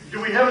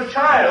 Do we have a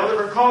child that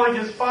we're calling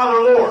his father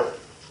Lord?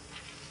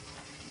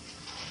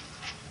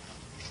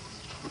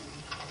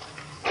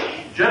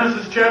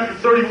 Genesis chapter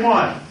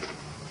 31.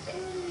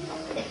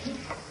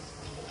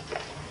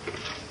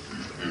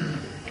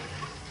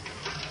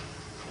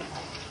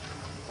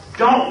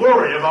 Don't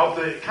worry about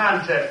the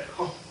context.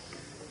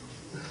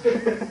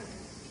 The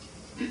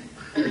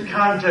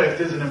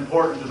context isn't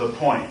important to the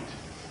point.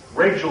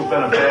 Rachel's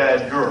been a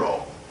bad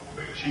girl.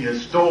 She has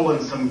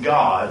stolen some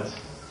gods,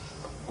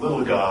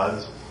 little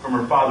gods, from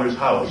her father's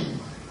house,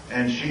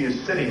 and she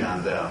is sitting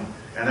on them.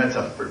 And that's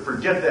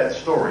forget that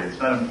story. It's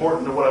not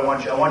important to what I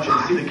want you. I want you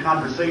to see the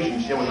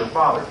conversation she had with her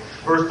father.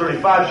 Verse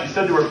 35, she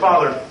said to her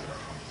father,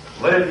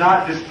 "Let it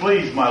not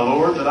displease my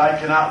lord that I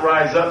cannot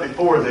rise up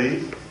before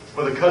thee,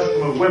 for the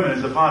custom of women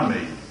is upon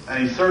me."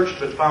 And he searched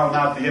but found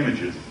not the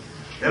images.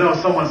 You know,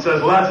 someone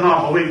says, well, that's an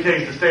awful weak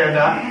case to stand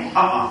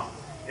on.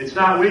 It's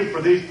not weak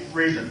for these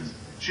reasons.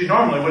 She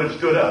normally would have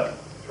stood up.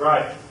 That's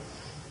right.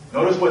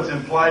 Notice what's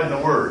implied in the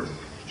words.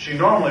 She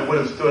normally would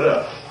have stood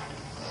up.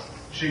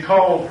 She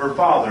called her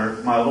father,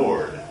 my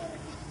lord.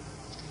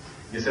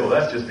 You say, well,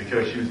 that's just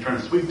because she was trying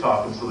to sweet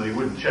talk him so that he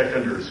wouldn't check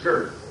under her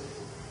skirt.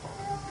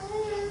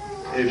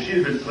 If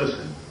she'd been,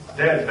 listen,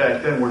 dads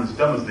back then weren't as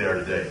dumb as they are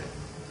today.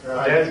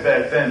 Right. Dads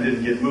back then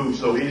didn't get moved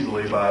so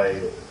easily by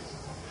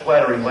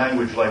flattering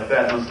language like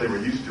that unless they were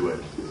used to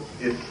it.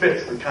 It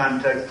fits the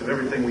context of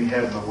everything we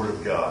have in the Word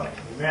of God.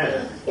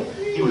 Amen.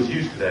 He was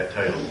used to that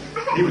title.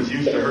 He was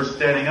used to her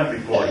standing up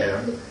before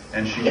him,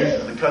 and she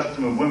uses the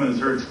custom of women as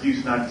her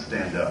excuse not to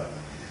stand up.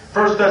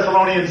 1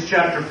 Thessalonians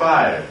chapter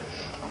 5.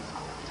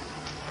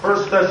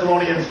 1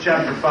 Thessalonians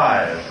chapter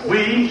 5.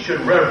 We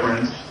should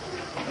reverence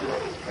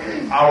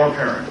our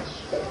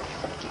parents.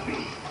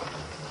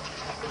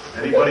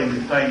 Anybody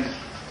who thinks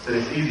that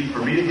it's easy for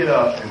me to get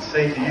up and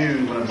say to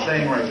you what I'm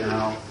saying right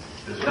now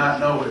does not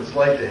know what it's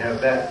like to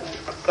have that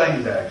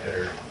thing back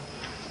there.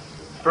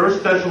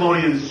 1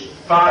 Thessalonians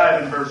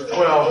 5 and verse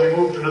 12, we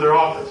moved into their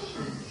office.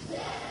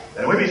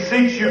 And we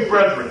beseech you,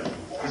 brethren,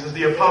 this is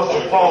the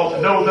Apostle Paul,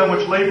 to know them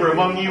which labor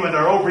among you and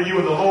are over you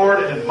in the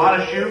Lord and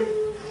admonish you,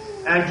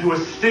 and to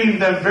esteem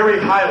them very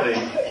highly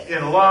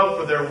in love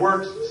for their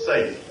works'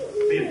 sake.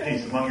 Be at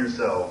peace among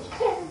yourselves.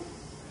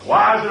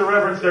 Wives are to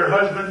reverence their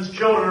husbands,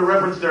 children are to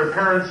reverence their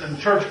parents, and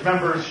church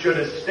members should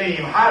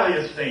esteem, highly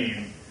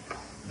esteem,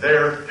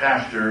 their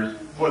pastors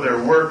for their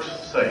works'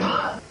 sake.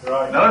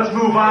 Right. Now let's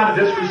move on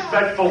to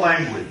disrespectful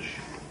language.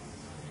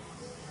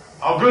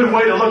 A good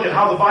way to look at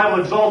how the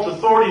Bible exalts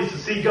authority is to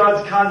see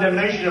God's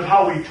condemnation of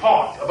how we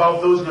talk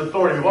about those in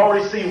authority. We've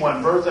already seen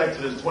one verse,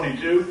 Exodus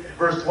 22,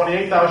 verse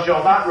 28, "Thou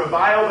shalt not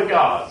revile the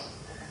gods.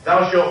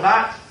 Thou shalt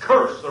not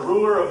curse the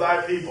ruler of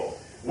thy people."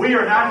 We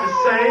are not to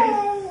say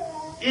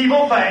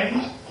evil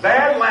things,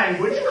 bad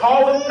language,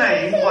 call them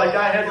names like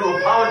I had to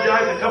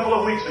apologize a couple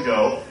of weeks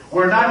ago.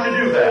 We're not to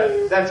do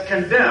that. That's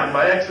condemned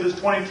by Exodus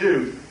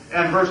 22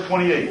 and verse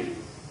 28.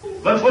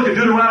 Let's look at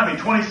Deuteronomy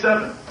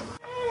 27.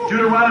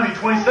 Deuteronomy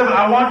 27,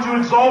 I want to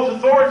exalt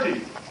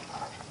authority.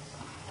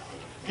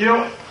 You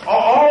know,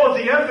 all of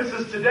the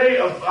emphasis today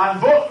on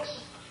books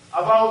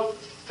about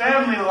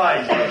family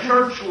life, and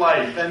church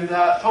life, and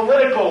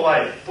political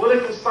life,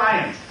 political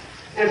science,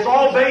 it's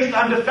all based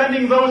on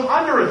defending those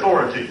under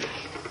authority.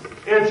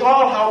 It's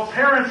all how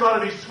parents ought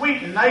to be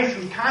sweet and nice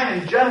and kind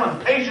and gentle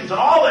and patient and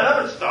all that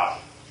other stuff.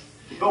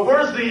 But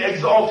where's the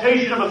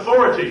exaltation of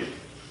authority?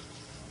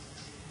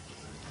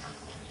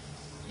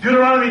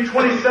 Deuteronomy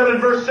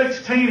 27 verse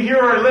 16, here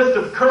are a list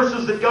of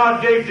curses that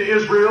God gave to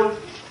Israel.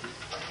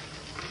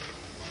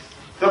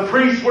 The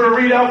priests were to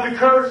read out the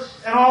curse,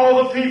 and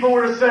all the people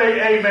were to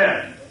say,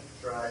 Amen.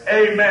 Right.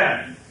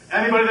 Amen.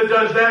 Anybody that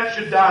does that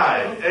should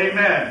die.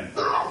 Amen.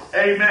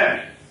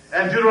 Amen.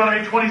 And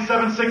Deuteronomy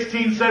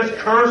 27:16 says,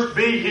 "Cursed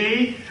be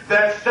he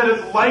that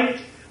setteth light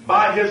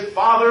by his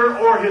father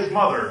or his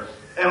mother."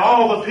 And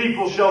all the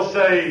people shall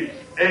say,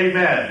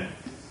 Amen.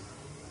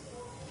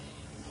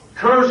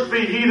 Cursed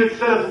be he that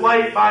setteth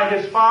light by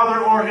his father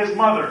or his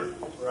mother.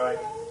 Right.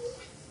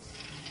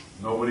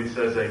 Nobody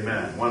says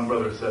amen. One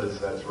brother says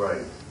that's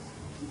right.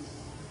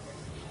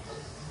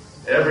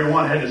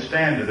 Everyone had to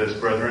stand to this,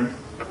 brethren.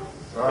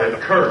 Right.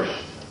 That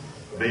cursed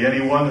be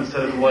anyone that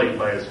setteth light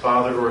by his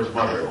father or his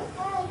mother.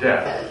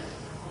 Death.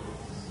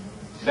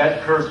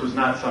 That curse was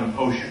not some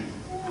potion.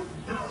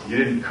 You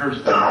didn't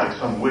curse them like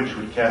some witch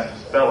would cast a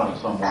spell on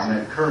someone.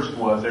 That curse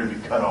was they'd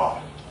be cut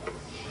off.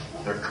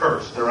 They're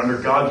cursed. They're under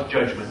God's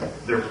judgment.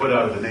 They're put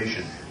out of the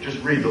nation.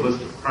 Just read the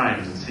list of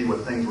crimes and see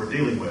what things we're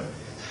dealing with.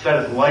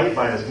 Setteth light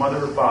by his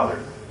mother or father.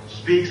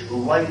 Speaks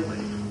lightly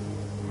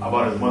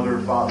about his mother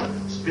or father.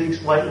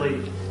 Speaks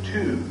lightly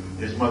to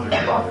his mother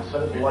or father.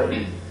 Setteth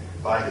light.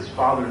 by his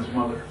father and his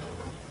mother.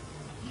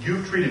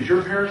 You've treated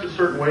your parents a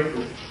certain way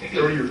for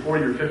 30 or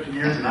 40 or 50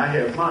 years, and I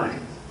have mine.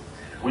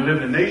 We live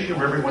in a nation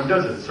where everyone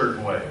does it a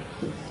certain way.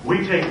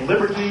 We take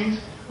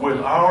liberties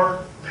with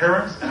our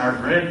parents and our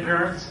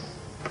grandparents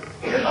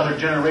that other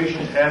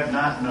generations have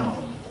not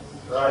known,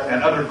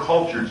 and other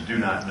cultures do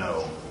not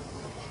know.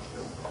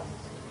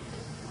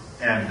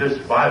 And this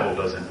Bible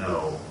doesn't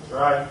know.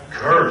 Right.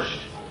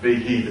 Cursed be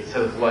he that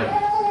setteth light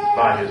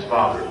by his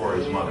father or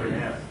his mother.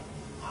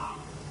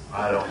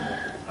 I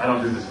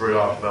don't do this very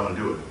often, but I'm going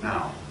to do it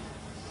now.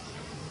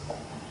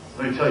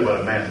 Let me tell you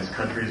about a man in this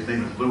country. His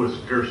name is Louis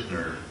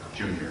Gerstner,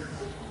 Jr.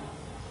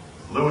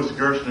 Louis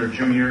Gerstner,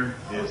 Jr.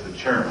 is the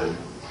chairman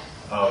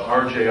of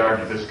RJR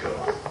Nabisco.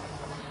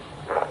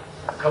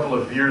 A couple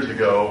of years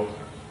ago,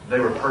 they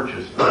were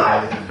purchased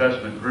by an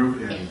investment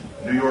group in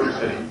New York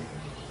City.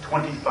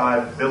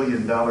 $25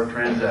 billion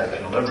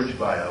transaction, a leveraged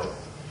buyout.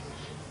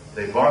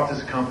 They bought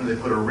this company.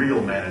 They put a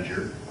real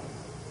manager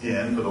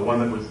in for the one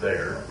that was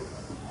there.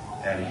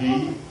 And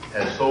he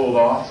has sold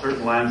off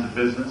certain lines of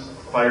business,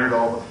 fired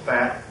all the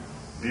fat,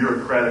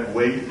 bureaucratic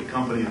weight the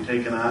company had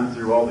taken on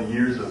through all the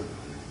years of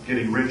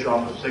getting rich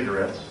off of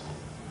cigarettes.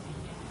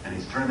 And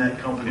he's turned that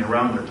company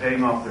around. They're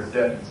paying off their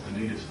debt. It's the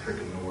neatest trick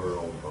in the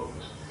world,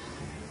 folks.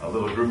 A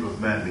little group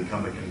of men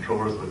become the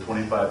controllers of a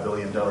 $25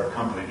 billion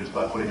company just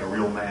by putting a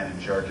real man in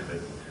charge of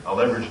it. A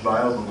leveraged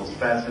buyout is the most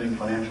fascinating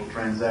financial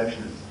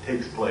transaction that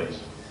takes place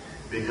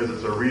because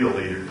it's a real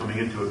leader coming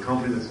into a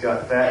company that's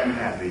got fat and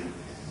happy,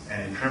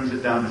 and he trims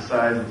it down to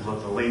size until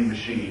it's a lean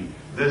machine.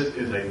 This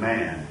is a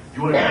man.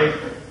 You want to take?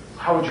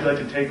 How would you like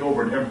to take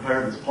over an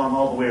empire that's plumb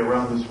all the way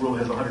around this world,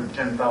 has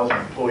 110,000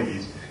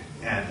 employees,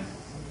 and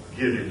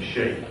get it in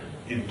shape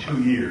in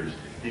 2 years?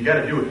 You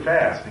got to do it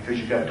fast because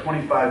you've got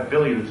 $25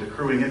 billion that's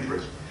accruing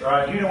interest.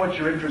 Right. Do you know what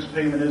your interest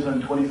payment is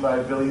on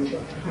 $25 billion? You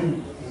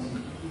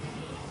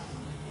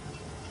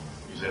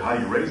say, how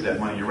do you raise that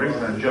money? You raise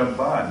it on junk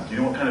bonds. Do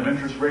you know what kind of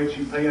interest rates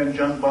you pay on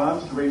junk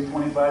bonds to raise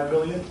 $25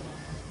 billion?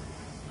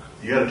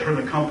 You got to turn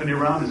the company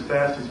around as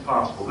fast as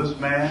possible. This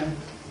man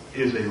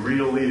is a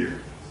real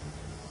leader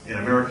in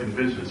American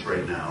business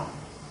right now.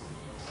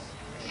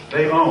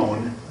 They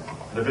own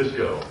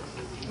Nabisco.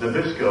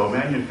 Nabisco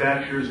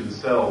manufactures and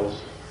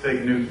sells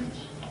Fig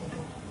Newtons.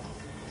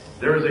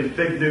 There is a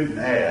Fig Newton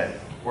ad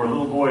where a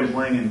little boy is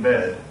laying in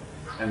bed,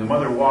 and the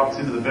mother walks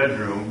into the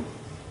bedroom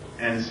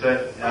and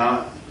said,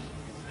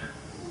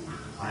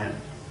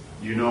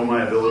 you know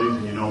my abilities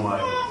and you know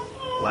my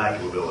lack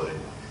of ability.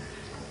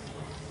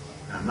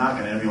 I'm not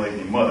going to emulate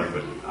any mother,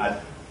 but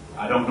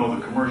I don't know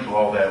the commercial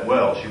all that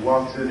well. She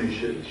walks in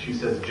and she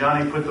says,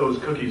 Johnny, put those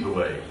cookies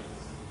away.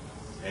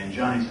 And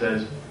Johnny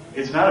says,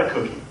 it's not a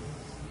cookie.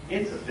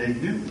 It's a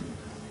Fig Newton.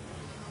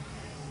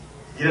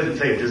 He doesn't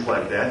say it just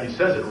like that. He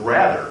says it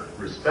rather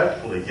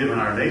respectfully, given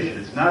our nation.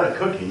 It's not a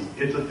cookie,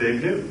 it's a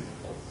Fig Newton.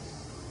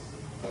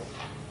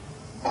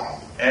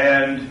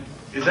 And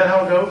is that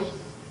how it goes?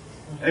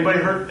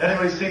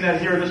 Anybody seen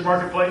that here in this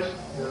marketplace?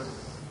 Yes.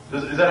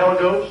 Is that how it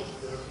goes?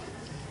 Yes.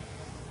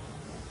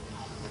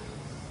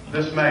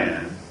 This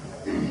man,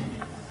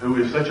 who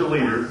is such a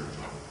leader,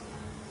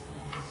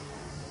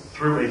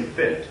 threw a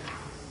fit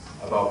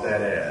about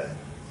that ad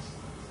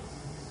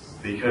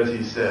because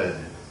he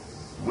said,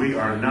 we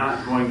are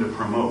not going to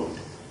promote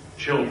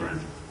children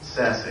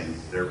sassing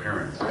their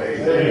parents.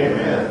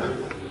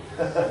 Amen.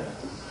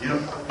 You know,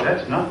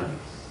 that's nothing.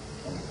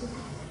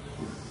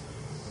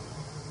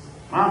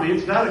 Mommy,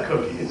 it's not a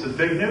cookie. It's a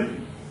Fig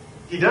Newton.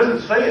 He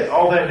doesn't say it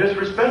all that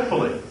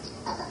disrespectfully.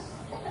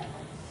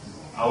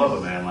 I love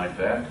a man like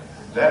that.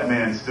 That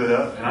man stood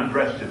up and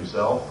undressed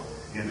himself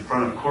in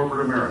front of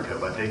corporate America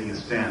by taking a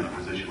stand in a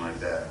position like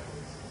that.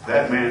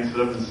 That man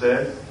stood up and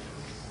said,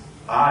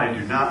 I do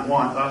not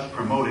want us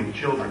promoting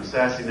children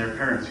sassing their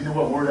parents. You know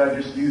what word I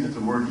just used? It's a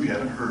word you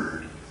haven't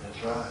heard.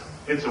 That's right.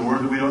 It's a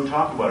word that we don't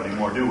talk about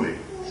anymore, do we?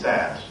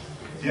 Sass.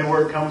 Do you know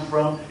where it comes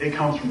from? It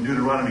comes from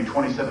Deuteronomy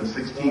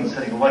 27:16,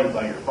 setting light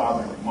by your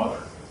father and your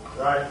mother.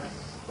 Right.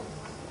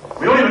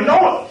 We don't even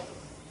know it.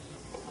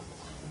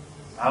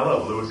 I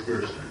love Louis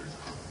Gerstner,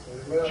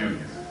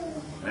 Jr.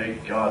 May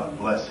God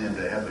bless him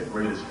to have the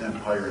greatest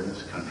empire in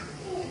this country.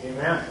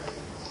 Amen.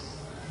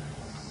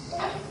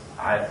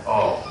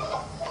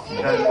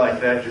 Guys like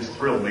that just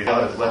thrilled me.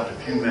 God has left a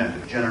few men,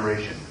 a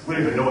generation. We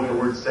don't even know what the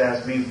word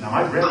sass means. Now,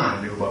 my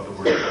grandmother knew about the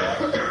word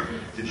sass.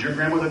 Did your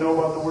grandmother know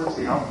about the word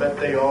sass? I'll bet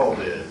they all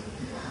did.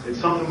 It's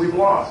something we've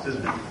lost,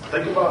 isn't it?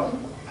 Think about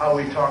how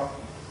we talk.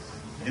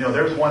 You know,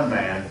 there's one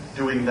man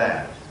doing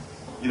that.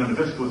 You know,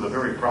 Nabisco is a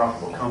very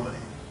profitable company.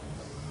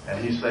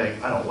 And he's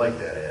saying, I don't like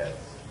that ad.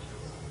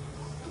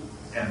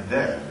 And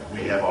then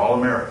we have all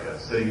America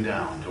sitting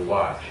down to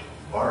watch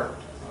Bart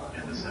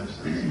and The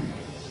Simpsons.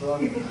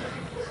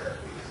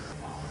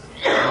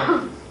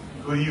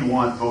 Who do you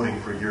want voting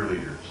for your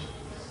leaders?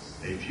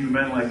 A few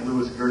men like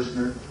Louis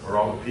Gerstner, or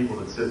all the people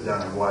that sit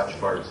down and watch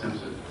Bart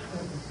Simpson?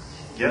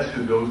 Guess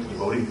who goes to the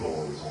voting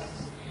polls?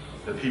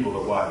 The people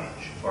that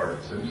watch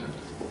Bart Simpson.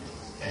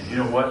 And you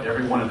know what?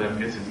 Every one of them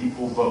gets an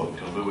equal vote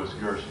to Louis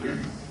Gerstner.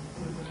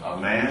 A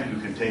man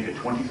who can take a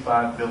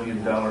 $25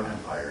 billion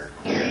empire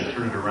and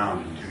turn it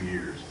around in 2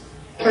 years.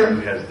 Who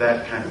has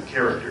that kind of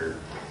character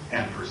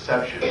and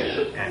perception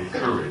and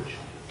courage.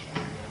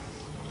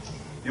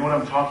 You know what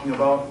I'm talking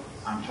about?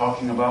 I'm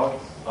talking about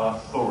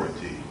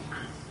authority.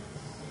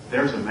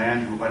 There's a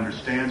man who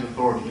understands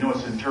authority. You know what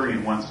a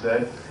centurion once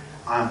said?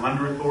 I'm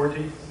under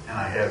authority and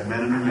I have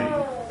men under me.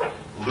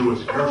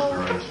 Louis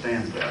Gerstner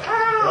understands that.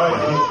 When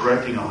he's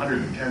directing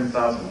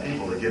 110,000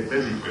 people to get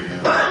busy for him,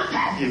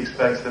 he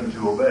expects them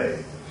to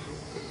obey.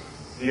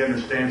 He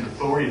understands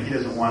authority and he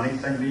doesn't want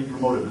anything to be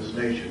promoted in this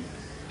nation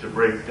to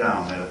break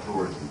down that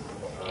authority.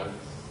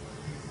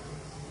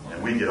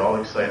 And we get all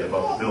excited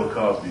about the Bill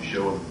Cosby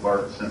show with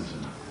Bart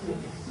Simpson.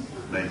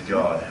 May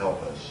God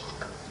help us.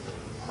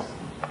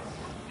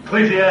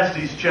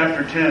 Ecclesiastes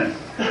chapter 10.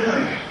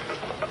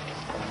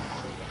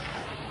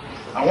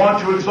 I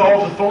want to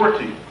exalt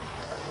authority.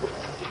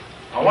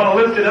 I want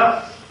to lift it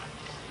up.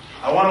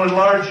 I want to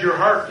enlarge your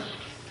hearts.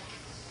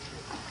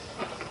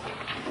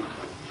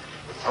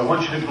 I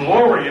want you to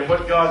glory in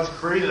what God's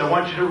created. I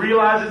want you to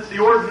realize it's the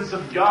ordinance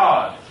of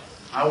God.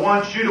 I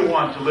want you to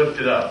want to lift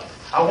it up.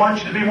 I want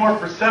you to be more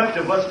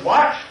perceptive. Let's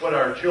watch what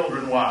our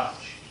children watch.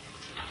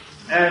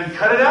 And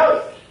cut it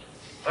out.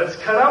 Let's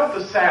cut out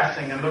the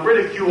sassing and the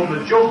ridicule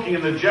and the joking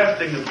and the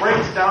jesting that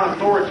breaks down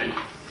authority.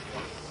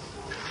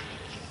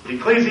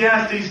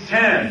 Ecclesiastes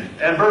 10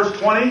 and verse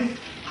 20.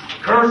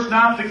 Curse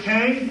not the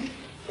king,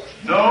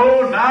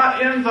 no,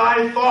 not in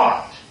thy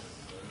thought.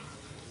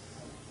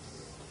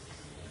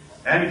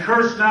 And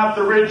curse not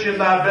the rich in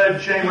thy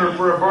bedchamber,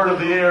 for a bird of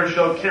the air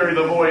shall carry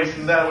the voice,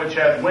 and that which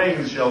hath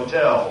wings shall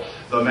tell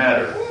the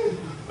matter.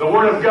 The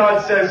Word of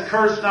God says,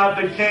 curse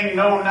not the king,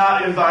 no,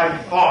 not in thy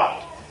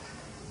thought.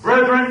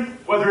 Brethren,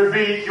 whether it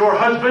be your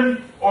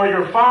husband, or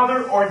your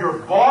father, or your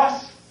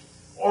boss,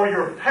 or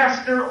your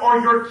pastor, or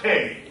your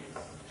king,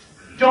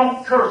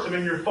 don't curse him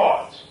in your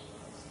thoughts.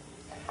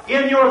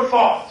 In your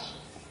thoughts,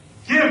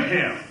 give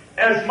him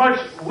as much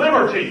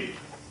liberty.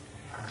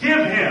 Give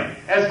him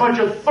as much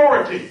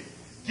authority.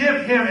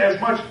 Give him as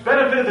much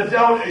benefit of the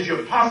doubt as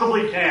you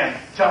possibly can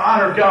to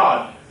honor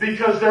God.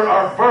 Because there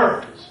are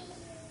birds.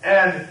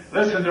 And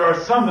listen, there are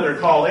some that are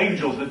called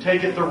angels that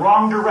take it the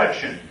wrong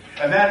direction.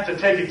 And that's to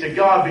take it to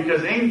God,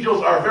 because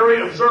angels are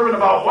very observant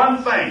about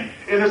one thing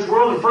in this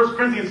world. And 1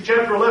 Corinthians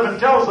chapter 11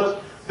 tells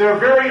us they're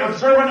very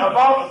observant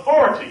about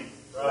authority.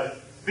 Right.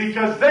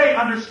 Because they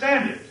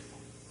understand it.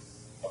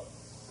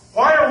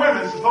 Why are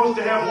women supposed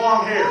to have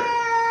long hair?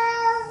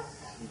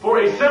 For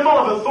a symbol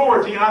of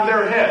authority on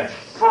their heads.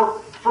 For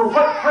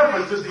what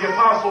purpose does the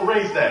apostle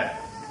raise that?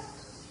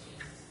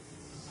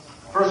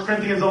 1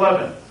 Corinthians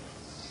 11.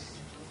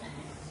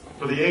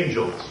 For the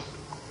angels.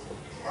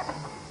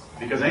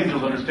 Because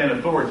angels understand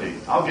authority.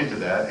 I'll get to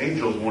that.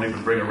 Angels won't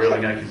even bring a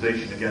railing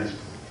accusation against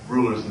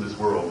rulers in this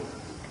world.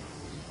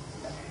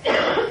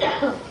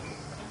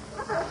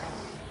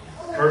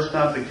 Curse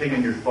not the king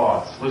in your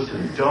thoughts.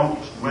 Listen, don't,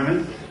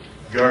 women,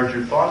 guard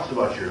your thoughts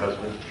about your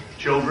husband.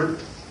 Children,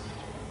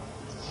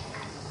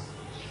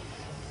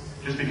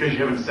 just because you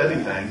haven't said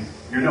anything,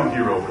 you're no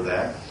hero for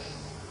that.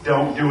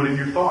 Don't do it in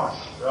your thoughts.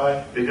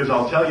 Right. Because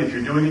I'll tell you, if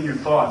you're doing it in your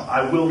thoughts,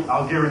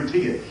 I'll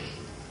guarantee it.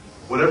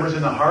 Whatever's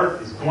in the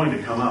heart is going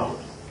to come out.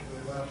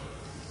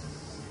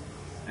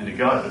 And to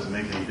God it doesn't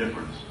make any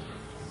difference.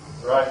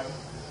 Right.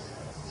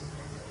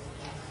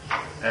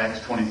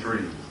 Acts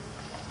 23.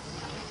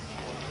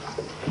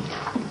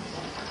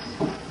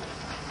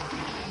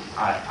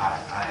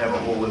 I have a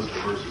whole list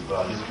of verses, but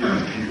I'll just give you a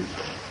few.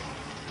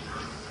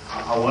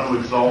 I want to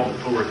exalt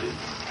authority.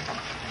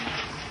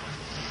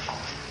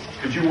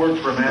 Could you work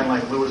for a man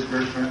like Louis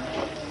Gerstner?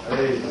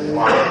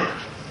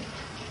 Wow.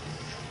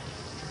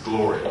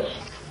 Glorious.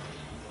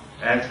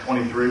 Acts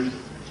 23.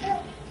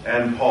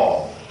 And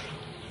Paul.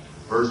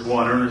 Verse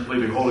 1, earnestly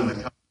beholding the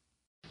counsel.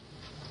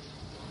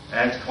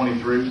 Acts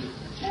 23.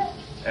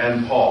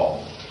 And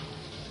Paul.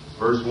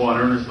 Verse 1,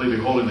 earnestly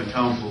beholding the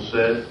counsel,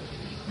 said,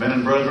 Men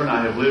and brethren,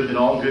 I have lived in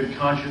all good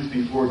conscience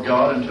before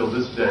God until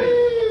this day.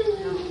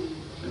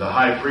 And the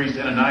high priest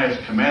Ananias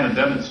commanded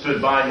them that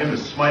stood by him to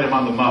smite him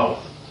on the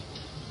mouth.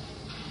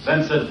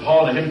 Then said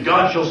Paul to him,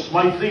 God shall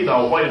smite thee,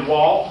 thou whited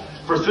wall,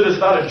 for sittest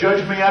thou to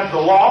judge me after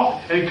the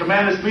law, and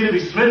commandest me to be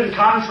smitten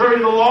contrary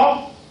to the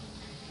law?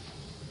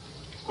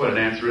 It's quite an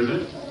answer,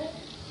 isn't it?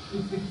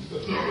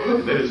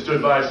 They that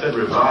stood by said,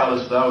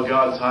 Revilest thou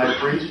God's high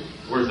priest?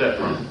 Where's that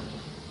from?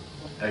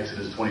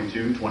 Exodus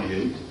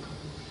 22:28.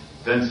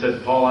 Then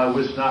said Paul, I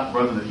wist not,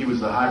 brethren, that he was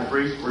the high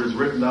priest, for it is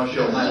written, Thou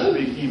shalt not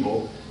speak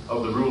evil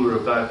of the ruler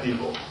of thy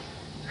people.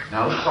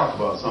 Now let's talk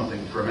about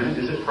something for a minute.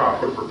 Is it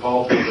proper for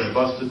Paul to have been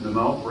busted in the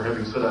mouth for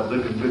having said, I've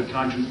lived in good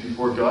conscience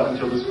before God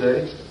until this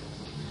day?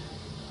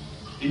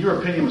 In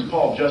your opinion, was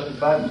Paul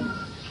justified in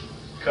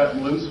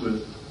cutting loose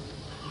with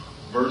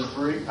verse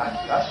 3?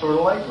 I sort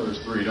of like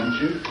verse 3, don't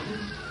you?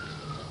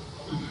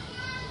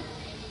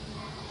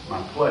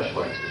 My flesh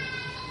likes it.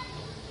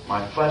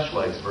 My flesh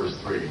likes verse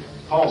 3.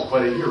 Paul's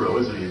quite a hero,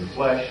 isn't he, in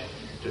flesh?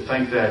 To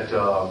think that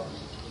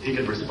he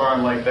could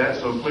respond like that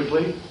so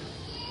quickly.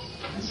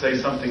 and say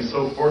something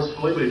so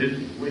forcefully,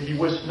 but he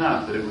wished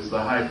not that it was the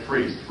high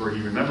priest. For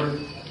he remembered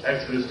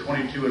Exodus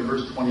 22 and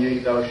verse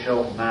 28, thou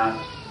shalt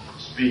not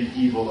speak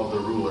evil of the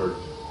ruler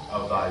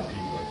of thy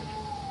people.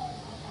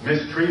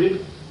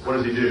 Mistreated, what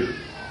does he do?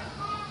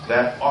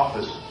 That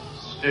office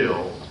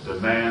still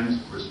demands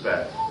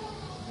respect.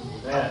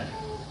 Amen.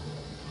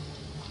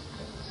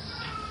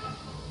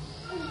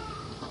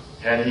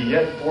 Had he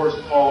yet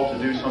forced Paul to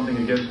do something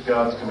against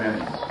God's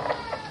commandments?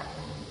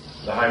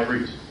 The high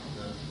priest.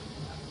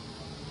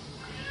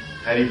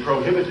 Had he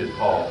prohibited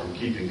Paul from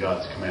keeping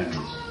God's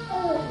commandments?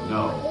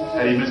 No.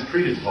 Had he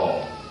mistreated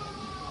Paul?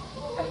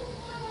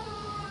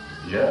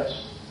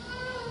 Yes.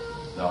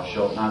 Thou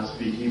shalt not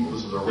speak evil.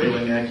 This is a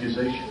railing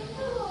accusation.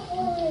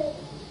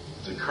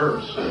 It's a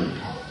curse.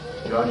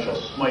 God shall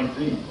smite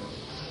thee,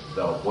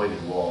 thou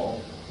blighted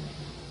wall.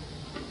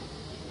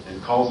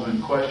 And calls him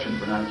in question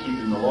for not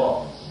keeping the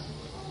law.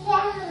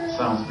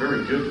 Sounds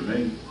very good to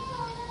me.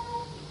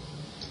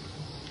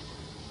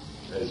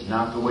 That is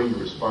not the way you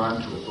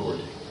respond to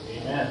authority.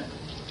 Amen.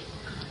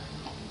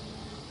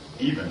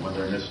 Even when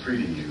they're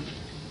mistreating you.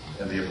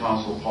 And the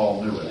Apostle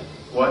Paul knew it.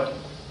 What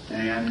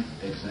an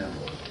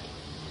example.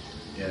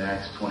 In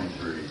Acts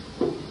 23.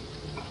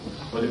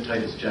 Look at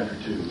Titus chapter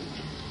 2.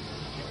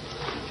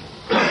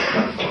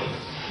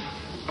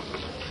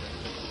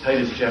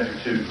 Titus chapter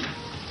 2.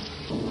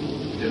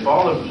 If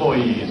all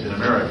employees in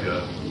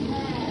America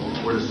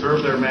were to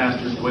serve their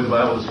masters the way the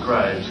Bible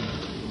describes,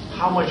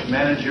 how much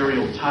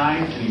managerial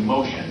time and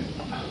emotion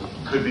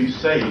could be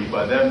saved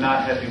by them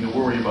not having to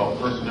worry about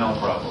personnel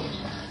problems?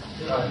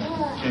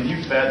 Can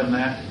you fathom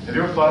that? Have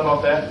you ever thought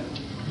about that?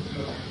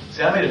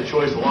 See, I made a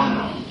choice when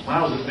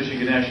I was at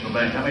Michigan National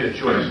Bank. I made a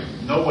choice.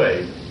 No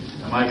way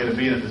am I going to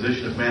be in a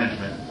position of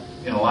management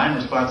in a line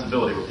of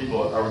responsibility where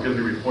people are going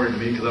to be reporting to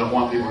me because I don't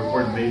want people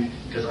reporting to me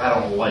because I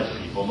don't like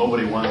people.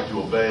 Nobody wants to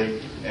obey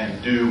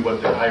and do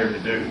what they're hired to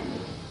do.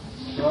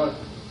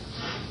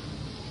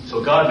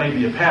 So God made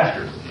me a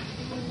pastor.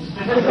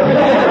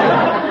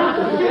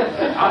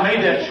 I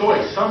made that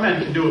choice. Some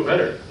men can do it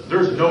better.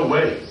 There's no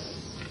way.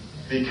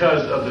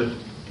 Because of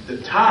the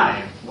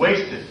time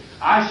wasted.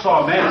 I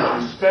saw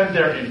men who spend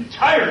their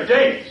entire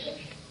days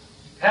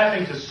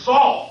having to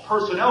solve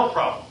personnel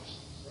problems.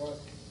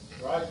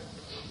 Right.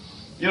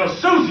 You know,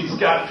 Susie's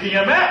got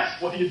PMS.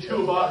 What do you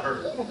do about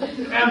her?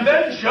 And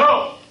then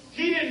Joe.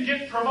 He didn't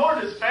get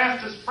promoted as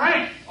fast as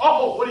Frank.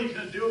 Oh, what are you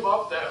going to do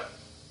about that?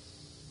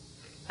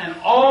 And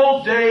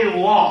all day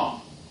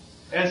long.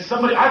 And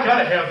somebody, I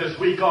got to have this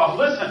week off.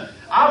 Listen,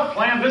 I've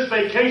planned this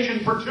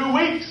vacation for 2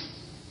 weeks.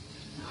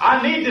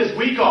 I need this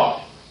week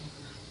off.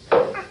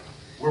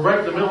 We're right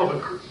in the middle of a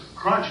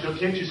crunch.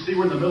 Can't you see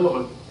we're in the middle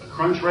of a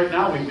crunch right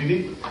now? We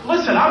need.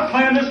 Listen, I've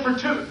planned this for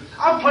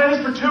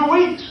 2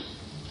 weeks.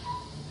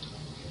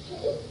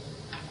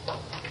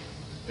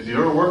 If you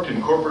ever worked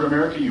in corporate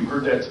America, you've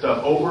heard that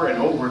stuff over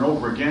and over and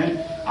over again.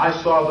 I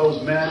saw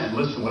those men, and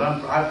listen,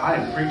 I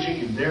am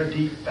preaching in their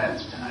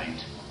defense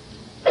tonight.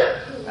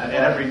 And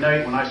every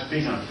night when I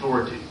speak on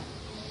authority,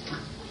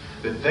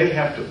 that they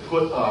have to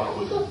put up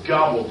with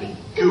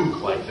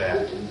gobbledygook like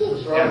that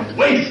and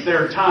waste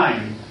their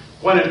time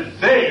when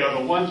they are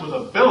the ones with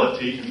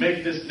ability to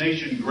make this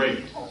nation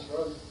great.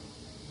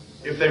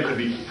 If they could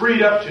be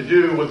freed up to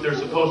do what they're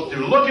supposed to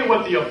do. Look at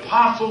what the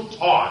apostle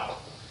taught.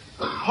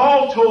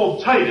 Paul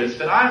told Titus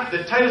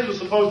that Titus was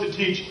supposed to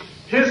teach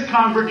his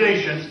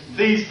congregations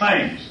these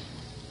things.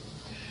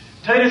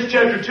 Titus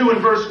chapter 2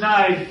 and verse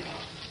 9,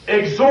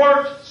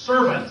 exhort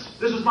servants.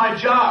 This is my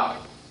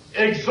job.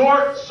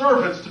 Exhort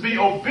servants to be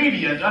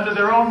obedient unto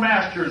their own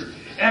masters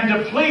and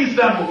to please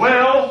them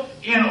well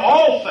in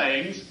all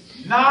things,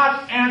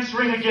 not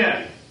answering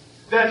again.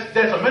 That's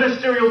a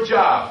ministerial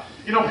job.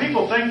 You know,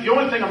 people think the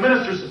only thing a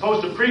minister is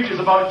supposed to preach is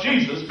about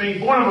Jesus being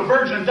born of a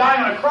virgin and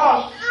dying on a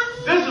cross.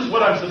 This is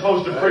what I'm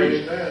supposed to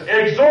preach.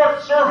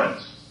 Exhort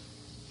servants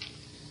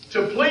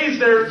to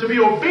to be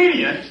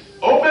obedient,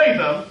 obey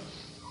them,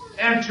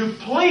 and to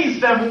please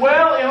them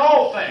well in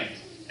all things.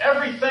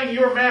 Everything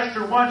your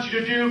master wants you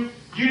to do,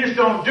 you just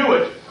don't do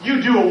it.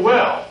 You do it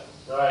well.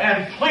 Right.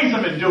 And please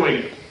him in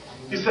doing it.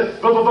 He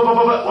said, what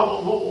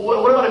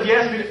about if you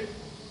ask me to...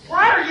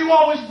 Why are you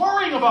always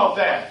worrying about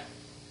that?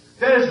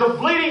 That is the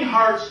bleeding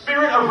heart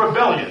spirit of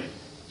rebellion.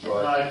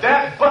 Right.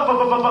 That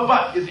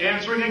but is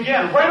answering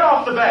again, right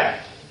off the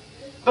bat.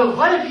 But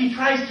what if he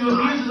tries to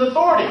abuse his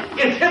authority?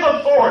 It's his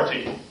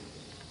authority.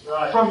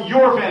 Right. From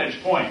your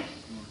vantage point.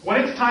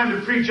 When it's time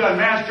to preach on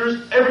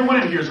masters,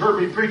 everyone in here has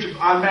heard me preach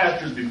on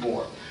masters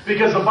before.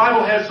 Because the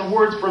Bible has some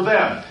words for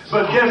them.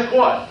 But guess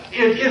what?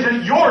 It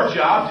isn't your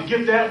job to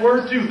get that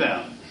word to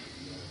them.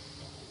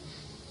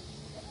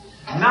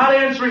 Not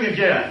answering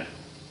again.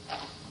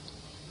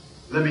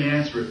 Let me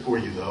answer it for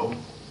you, though.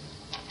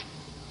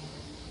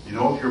 You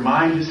know, if your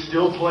mind is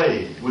still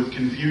plagued with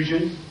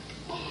confusion,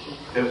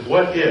 that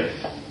what if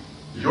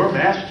your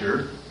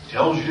master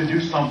tells you to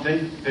do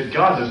something that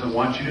God doesn't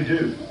want you to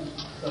do?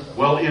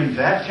 Well, in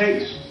that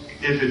case,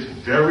 if it's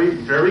very,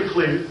 very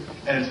clear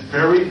and it's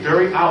very,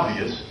 very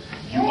obvious,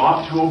 you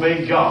ought to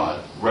obey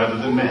God rather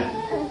than men.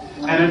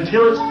 And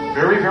until it's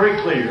very,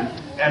 very clear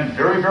and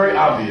very, very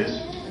obvious,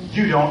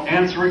 you don't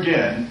answer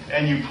again,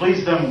 and you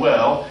please them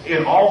well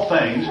in all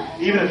things,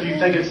 even if you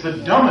think it's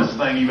the dumbest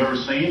thing you've ever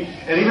seen,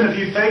 and even if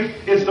you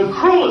think it's the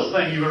cruelest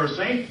thing you've ever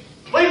seen,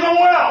 please them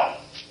well.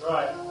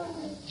 Right.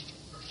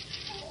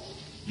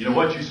 You know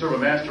what? You serve a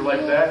master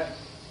like that.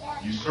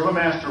 You serve a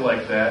master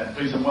like that, and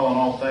please him well in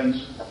all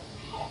things.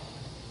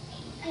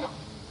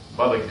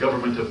 By the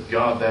government of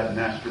God, that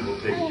master will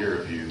take care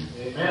of you.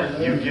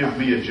 Amen. You give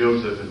me a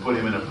Joseph and put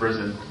him in a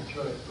prison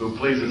who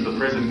pleases the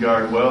prison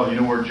guard well. You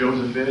know where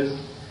Joseph is?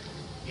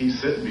 He's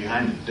sitting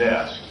behind a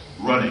desk,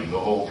 running the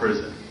whole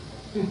prison.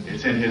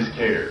 It's in his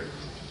care.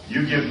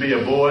 You give me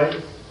a boy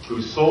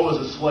who's sold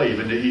as a slave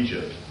into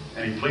Egypt,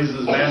 and he pleases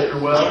his master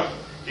well.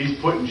 He's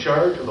put in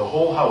charge of the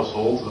whole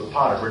household so that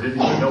Potiphar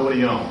didn't even know what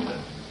he owned.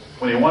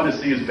 When he wanted to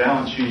see his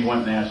balance sheet, he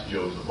went and asked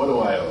Joseph, "What do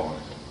I own?"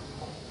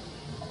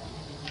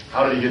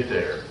 How did he get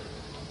there?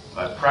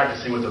 By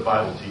practicing what the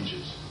Bible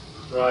teaches.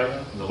 Right.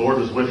 And the Lord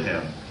was with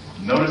him.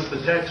 Notice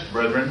the text,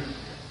 brethren.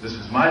 This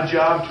is my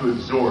job to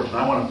exhort, and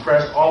I want to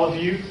press all of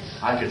you.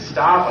 I could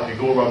stop, I could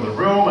go around the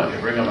room, I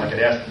could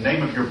ask the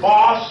name of your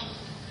boss.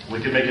 We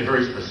could make it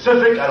very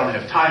specific. I don't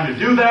have time to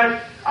do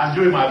that. I'm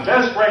doing my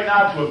best right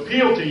now to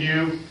appeal to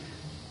you.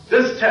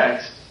 This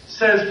text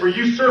says for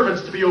you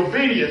servants to be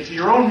obedient to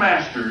your own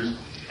masters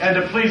and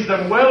to please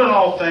them well in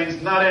all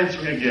things, not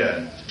answering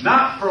again,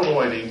 not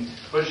purloining,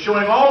 but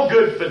showing all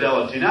good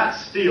fidelity, not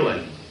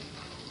stealing,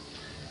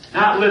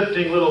 not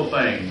lifting little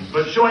things,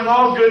 but showing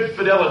all good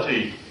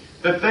fidelity,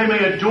 that they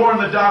may adorn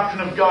the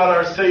doctrine of God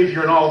our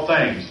Savior in all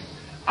things.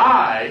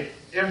 I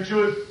am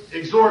to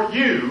exhort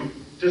you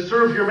to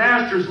serve your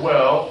masters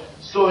well,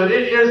 so that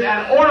it is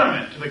an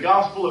ornament to the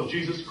gospel of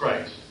Jesus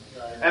Christ.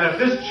 And if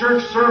this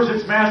church serves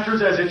its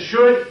masters as it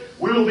should,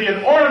 we will be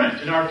an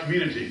ornament in our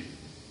community.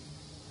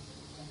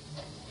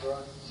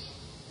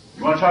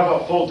 You want to talk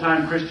about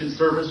full-time Christian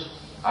service?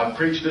 I've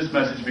preached this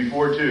message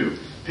before too.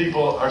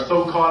 People are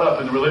so caught up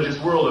in the religious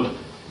world of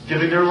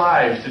giving their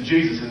lives to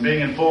Jesus and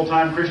being in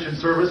full-time Christian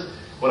service.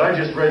 What I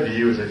just read to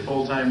you is a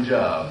full-time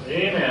job.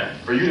 Amen.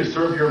 For you to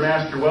serve your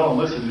master well and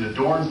listen, it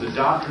adorns the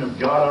doctrine of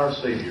God our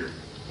Savior.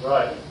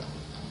 Right.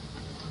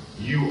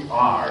 You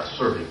are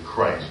serving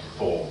Christ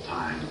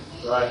full-time.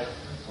 Right.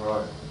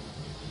 Right.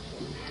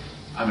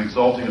 I'm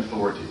exalting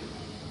authority.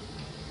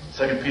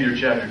 2 Peter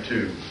chapter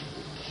 2.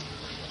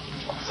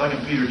 2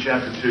 Peter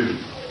chapter 2.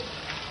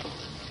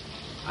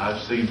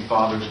 I've seen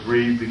fathers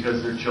grieve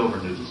because their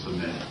children didn't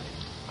submit.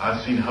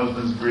 I've seen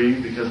husbands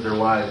grieve because their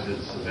wives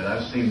didn't submit.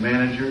 I've seen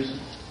managers,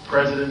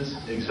 presidents,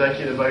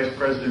 executive vice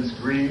presidents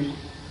grieve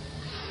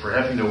for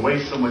having to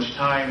waste so much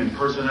time in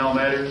personnel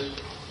matters.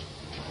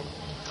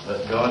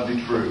 Let God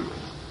be true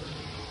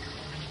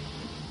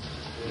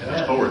and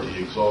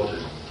authority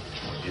exalted.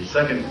 In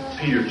 2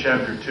 Peter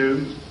chapter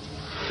 2,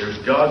 there's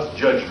God's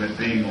judgment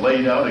being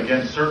laid out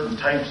against certain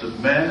types of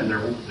men, and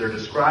they're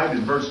described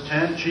in verse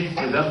 10,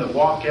 chiefly them that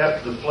walk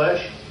after the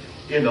flesh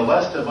in the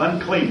lust of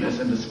uncleanness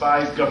and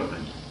despise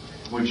government.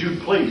 Would you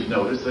please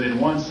notice that in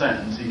one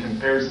sentence he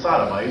compares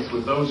sodomites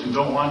with those who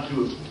don't want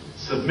to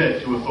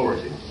submit to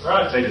authority.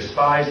 Right. They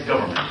despise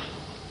government.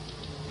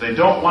 They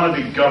don't want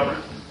to be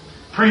governed.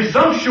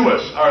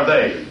 Presumptuous are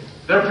they.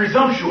 They're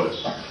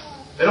presumptuous.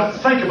 They don't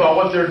think about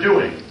what they're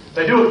doing.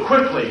 They do it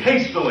quickly,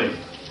 hastily,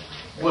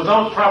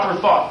 without proper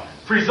thought.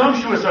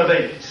 Presumptuous are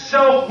they.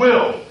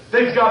 Self-willed.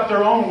 They've got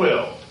their own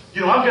will.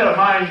 You know, I've got a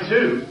mind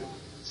too.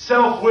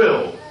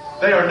 Self-willed.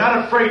 They are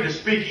not afraid to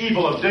speak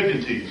evil of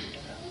dignities.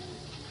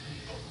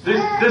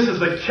 This is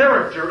the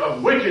character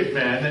of wicked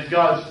men that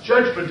God's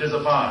judgment is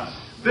upon.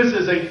 This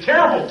is a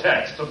terrible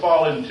text to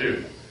fall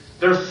into.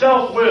 They're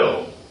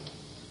self-willed.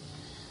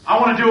 I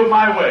want to do it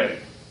my way.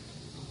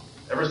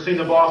 Ever seen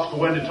the boss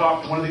go in to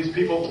talk to one of these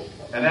people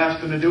and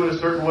ask them to do it a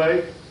certain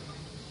way?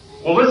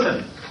 Well,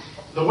 listen.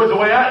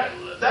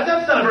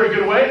 That's not a very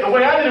good way. The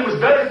way I did it was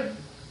better.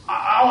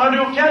 I want to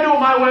do it. Can't do it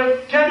my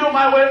way. Can't do it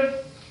my way.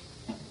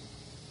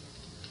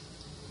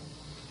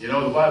 You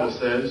know, the Bible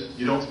says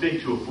you don't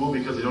speak to a fool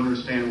because they don't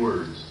understand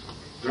words.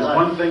 There's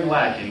one thing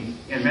lacking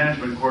in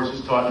management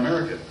courses taught in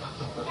America.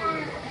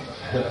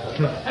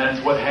 And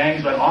it's what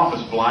hangs on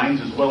office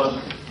blinds as well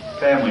as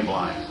family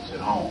blinds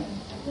at home.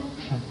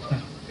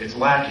 It's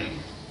lacking.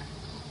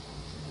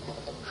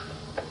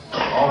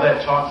 All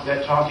that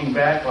talking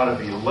back ought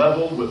to be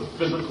leveled with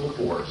physical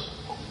force.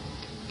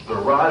 The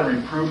rod of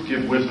reproof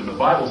give wisdom. The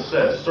Bible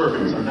says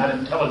servants are not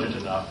intelligent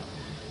enough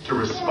to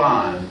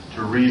respond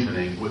to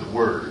reasoning with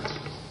words.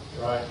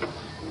 Right.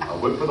 A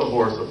whip for the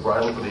horse, a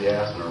bridle for the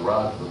ass, and a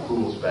rod for the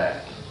fool's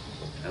back.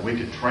 And we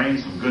could train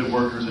some good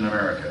workers in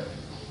America.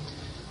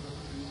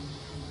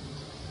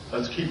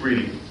 Let's keep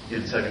reading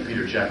in 2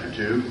 Peter chapter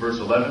 2, verse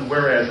 11.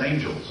 Whereas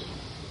angels,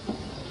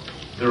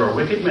 there are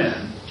wicked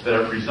men that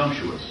are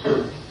presumptuous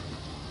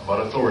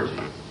about authority,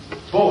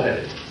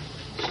 bullheaded,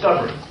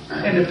 stubborn,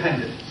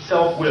 independent,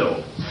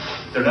 self-willed.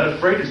 They're not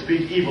afraid to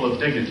speak evil of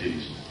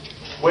dignities.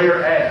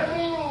 Whereas,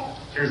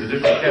 here's a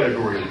different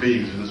category of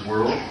beings in this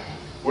world.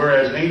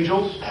 Whereas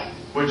angels,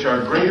 which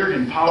are greater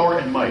in power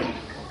and might.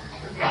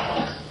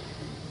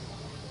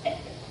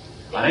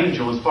 An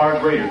angel is far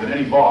greater than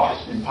any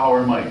boss in power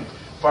and might,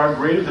 far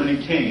greater than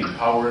any king in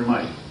power and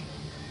might.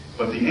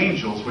 But the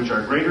angels, which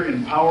are greater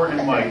in power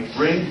and might,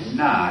 bring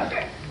not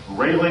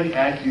railing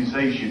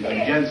accusation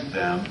against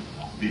them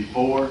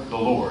before the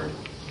Lord.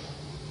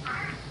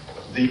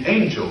 The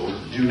angels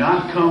do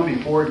not come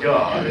before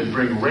God and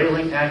bring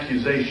railing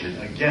accusation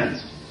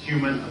against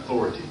human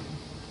authority.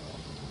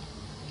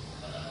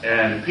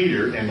 And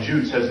Peter and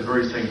Jude says the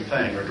very same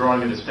thing, or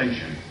drawing a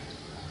distinction.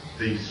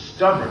 The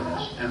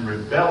stubbornness and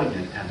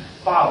rebellion and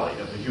folly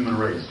of the human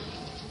race.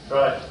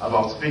 Right.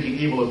 About speaking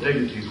evil of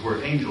dignities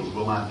where angels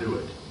will not do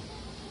it.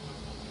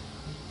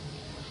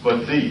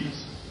 But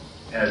these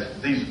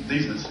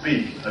that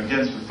speak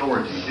against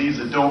authority, these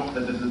that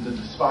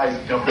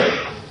despise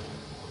government,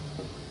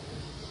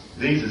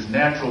 these as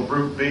natural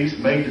brute beasts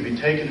made to be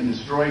taken and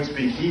destroyed,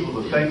 speak evil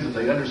of things that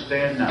they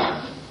understand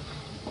not,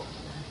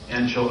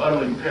 and shall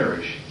utterly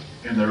perish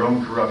in their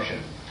own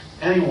corruption.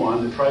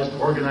 Anyone that tries to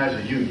organize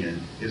a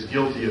union is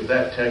guilty of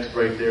that text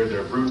right there.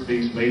 They're brute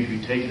beasts made to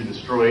be taken and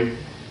destroyed.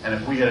 And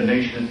if we had a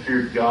nation that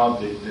feared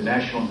God, the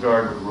National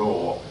Guard would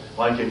roll,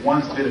 like it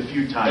once did a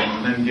few times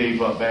and then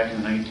gave up back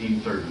in the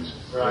 1930s.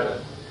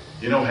 Right.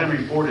 You know,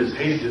 Henry Ford is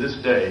hated to this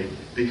day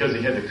because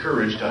he had the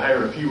courage to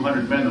hire a few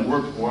hundred men that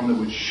worked for him that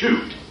would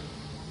shoot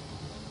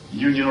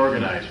union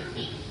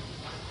organizers.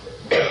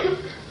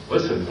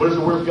 Listen, what does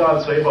the Word of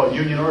God say about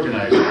union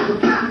organizers?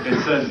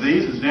 It says,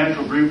 these as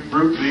natural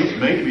brute beasts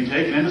made to be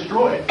taken and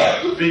destroyed.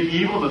 Speak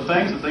evil of the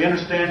things that they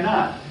understand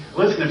not.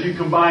 Listen, if you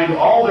combined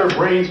all their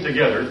brains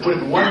together, put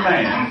it in one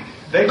man,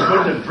 they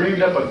couldn't have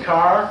dreamed up a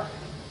car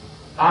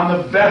on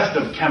the best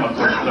of chemicals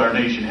that our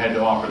nation had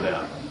to offer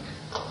them.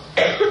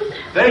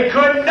 They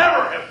could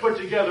never have put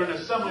together an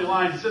assembly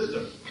line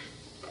system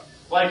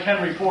like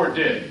Henry Ford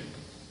did.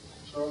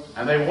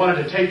 And they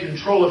wanted to take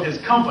control of his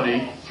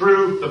company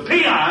through the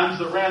peons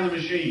that ran the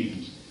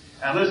machines.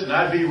 And listen,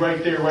 I'd be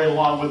right there, right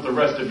along with the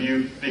rest of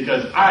you,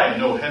 because I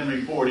know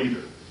Henry Ford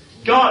either.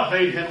 God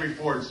made Henry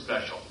Ford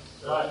special.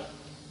 Right.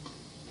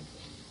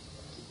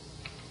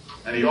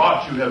 And he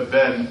ought to have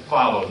been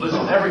followed.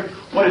 Listen,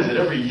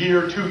 every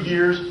year, 2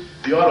 years,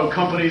 the auto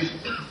companies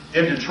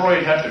in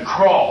Detroit have to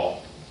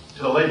crawl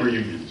to the labor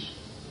unions.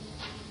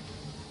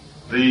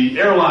 The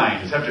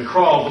airlines have to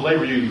crawl to the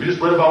labor unions. We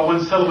just read about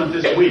one settlement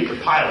this week, the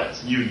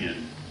pilots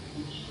union.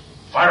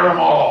 Fire them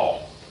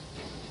all.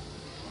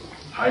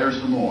 Hire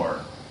some more.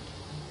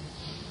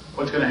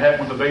 What's going to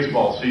happen with the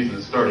baseball season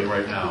that's starting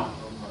right now?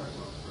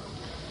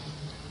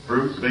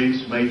 Brute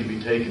beasts made to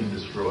be taken and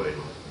destroyed.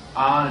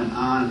 On and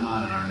on and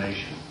on in our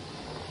nation.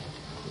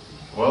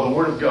 Well, the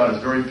Word of God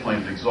is very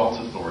plain. It exalts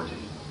authority.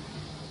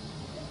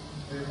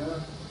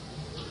 Amen.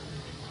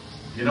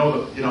 You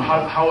know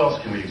how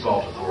else can we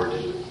exalt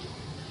authority?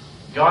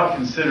 God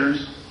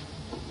considers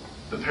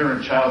the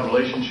parent-child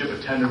relationship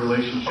a tender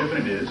relationship,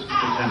 and it is. It's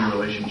a tender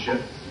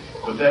relationship.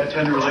 But that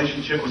tender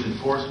relationship was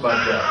enforced by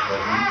death,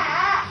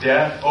 brethren.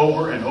 Death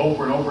over and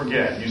over and over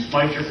again. You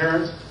smite your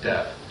parents?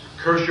 Death.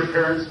 Curse your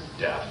parents?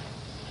 Death.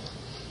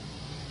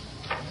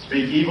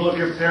 Speak evil of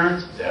your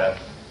parents?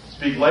 Death.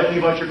 Speak lightly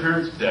about your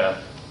parents?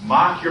 Death.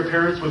 Mock your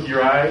parents with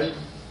your eyes?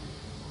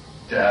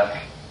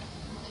 Death.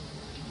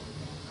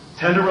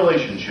 Tender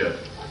relationship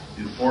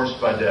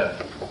enforced by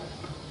death.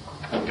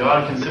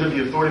 God considered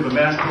the authority of a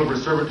master over a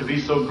servant to be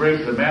so great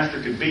that the master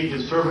could beat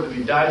his servant if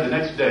he died the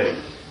next day.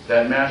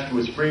 That master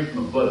was free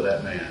from the blood of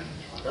that man.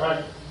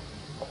 Right.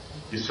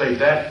 You say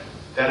that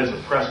is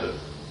oppressive.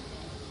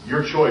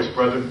 Your choice,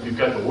 brother. You've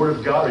got the Word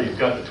of God or you've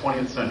got the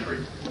 20th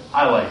century.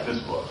 I like this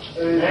book.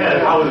 Amen.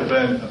 And I would have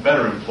been a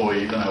better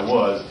employee than I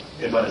was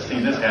if I'd have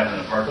seen this happen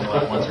in a parking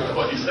lot once or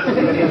twice.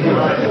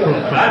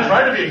 I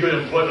tried to be a good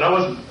employee, but I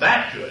wasn't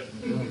that good.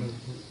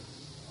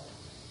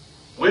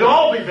 We'd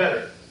all be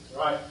better.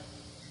 Right.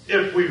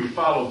 If we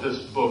followed this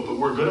book, but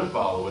we're going to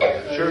follow it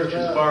at the church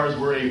as far as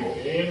we're able.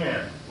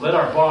 Amen. Let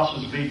our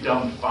bosses be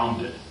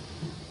dumbfounded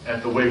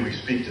at the way we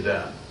speak to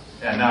them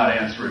and not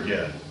answer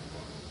again.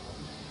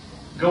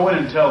 Go in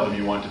and tell them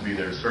you want to be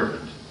their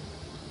servant.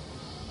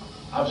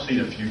 I've seen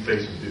a few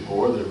faces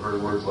before that have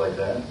heard words like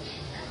that.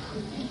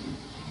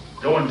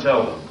 Go and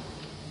tell them.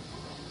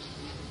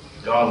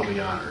 God will be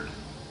honored.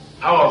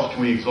 How else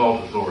can we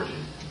exalt authority?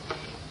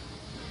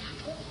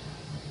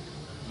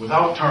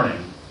 Without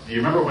turning. Do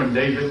you remember when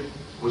David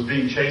was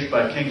being chased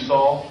by King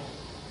Saul?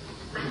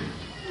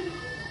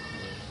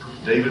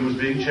 David was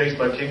being chased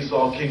by King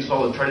Saul. King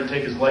Saul had tried to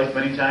take his life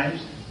many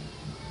times.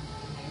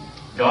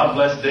 God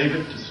blessed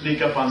David to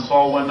sneak up on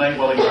Saul one night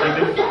while he was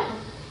sleeping.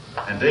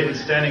 And David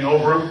standing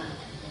over him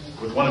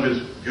with one of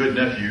his good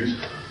nephews.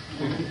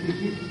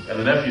 And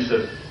the nephew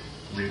said,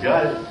 "We've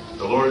got it.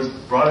 The Lord's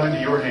brought him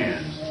into your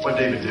hands." What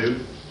did David do?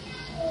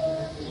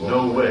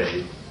 "No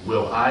way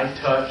will I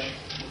touch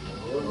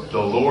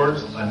the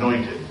Lord's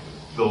anointed,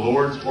 the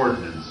Lord's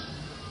ordinance."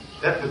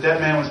 But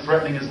that man was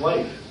threatening his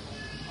life.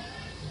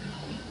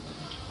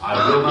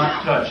 "I will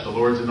not touch the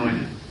Lord's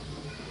anointed."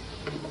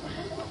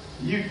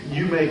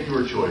 You make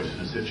your choice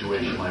in a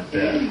situation like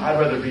that. I'd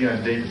rather be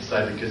on David's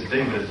side because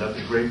David is not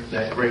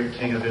that great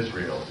King of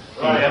Israel.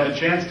 He had the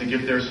chance to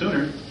get there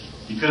sooner.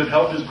 He could have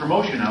helped his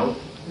promotion out.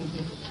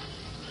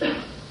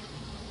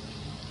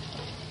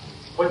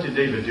 What did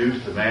David do to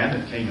the man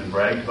that came and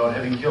bragged about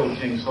having killed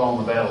King Saul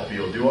in the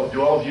battlefield? Do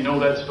all of you know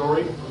that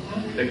story?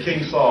 That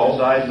King Saul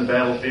died in the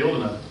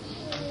battlefield, and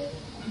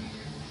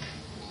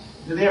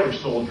the average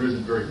soldier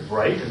isn't very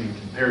bright,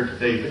 compared to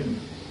David. And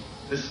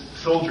this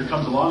soldier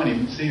comes along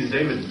and he sees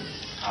David.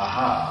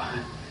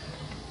 Aha!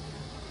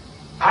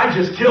 I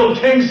just killed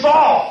King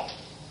Saul!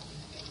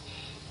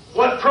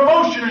 What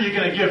promotion are you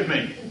going to give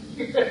me?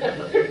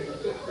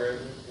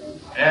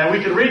 And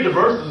we can read the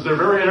verses. They're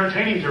very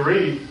entertaining to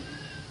read.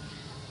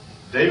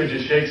 David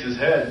just shakes his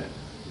head.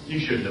 You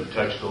shouldn't have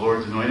touched the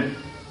Lord's anointed.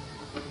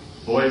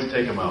 Boys,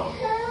 take him out.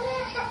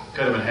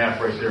 Cut him in half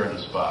right there in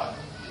the spot.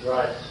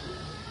 Right.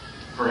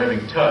 For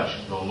having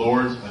touched the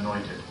Lord's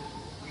anointed.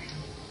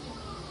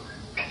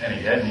 And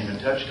he hadn't even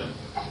touched him.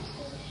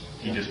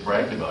 He just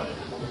bragged about it.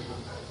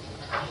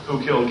 Who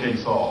killed King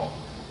Saul?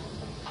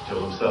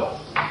 Killed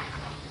himself.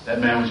 That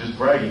man was just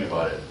bragging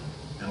about it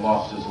and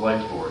lost his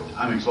life for it.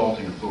 I'm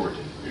exalting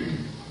authority.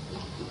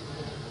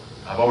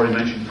 I've already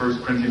mentioned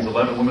 1 Corinthians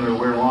 11. Women are to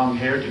wear long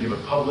hair to give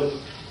a public,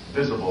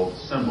 visible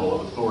symbol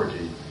of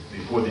authority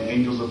before the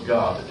angels of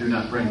God that do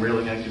not bring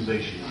railing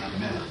accusation on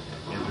men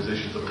in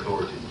positions of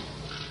authority.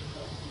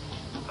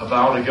 A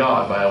vow to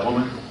God by a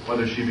woman,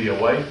 whether she be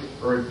a wife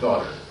or a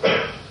daughter,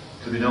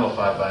 to be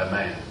nullified by a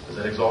man. Does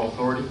that exalt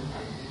authority?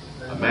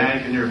 A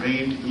man can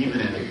intervene even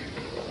in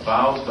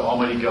vows to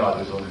Almighty God.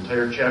 There's an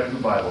entire chapter in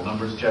the Bible,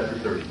 Numbers chapter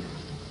 30.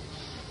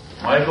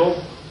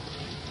 Michael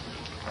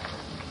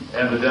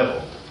and the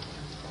devil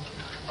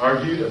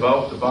argued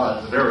about the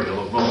burial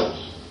of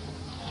Moses.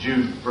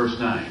 Jude, verse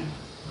 9.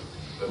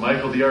 But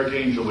Michael the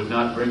archangel would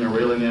not bring a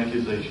railing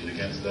accusation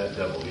against that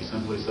devil. He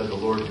simply said, the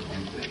Lord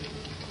rebuked thee.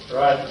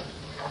 Right.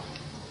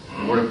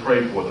 We're to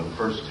pray for them.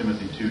 1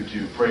 Timothy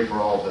 2:2. Pray for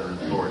all that are in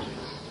authorities.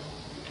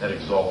 That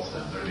exalts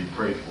them. They're to be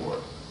prayed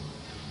for.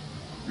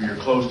 When you're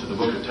close to the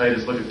book of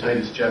Titus, look at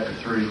Titus chapter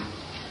 3.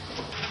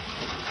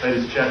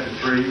 Titus chapter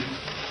 3.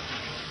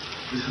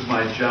 This is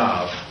my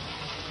job.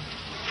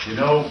 You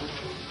know,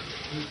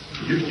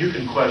 you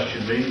can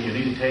question me. You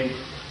need to take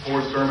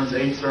 4 sermons,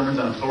 8 sermons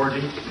on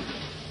authority.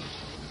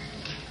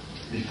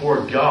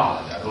 Before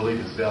God, I believe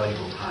it's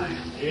valuable time.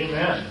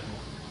 Amen.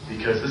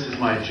 Because this is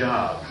my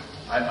job.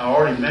 I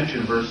already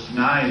mentioned verse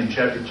 9 in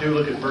chapter 2.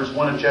 Look at verse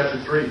 1 in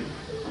chapter 3.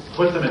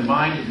 Put them in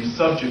mind to be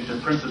subject to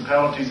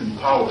principalities and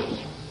powers,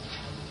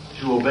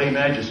 to obey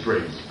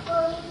magistrates,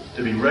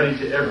 to be ready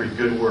to every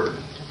good work.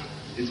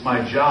 It's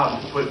my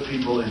job to put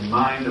people in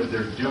mind of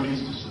their duties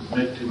to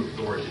submit to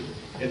authority.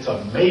 It's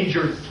a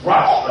major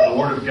thrust of the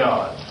Word of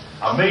God.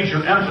 A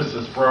major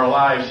emphasis for our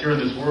lives here in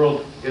this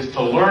world is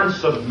to learn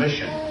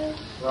submission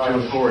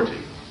to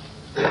authority.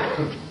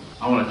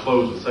 I want to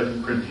close with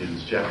 2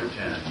 Corinthians chapter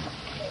 10.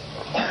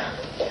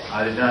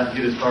 I did not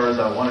get as far as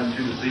I wanted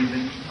to this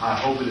evening. I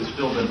hope it has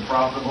still been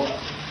profitable.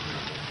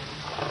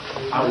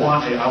 I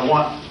want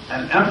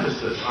an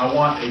emphasis. I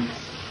want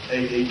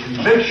a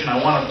conviction.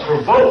 I want to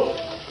provoke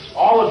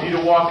all of you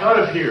to walk out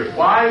of here.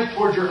 Wives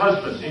towards your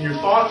husbands, in your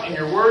thoughts, in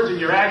your words, in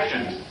your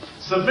actions.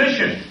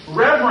 Submission,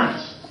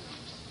 reverence.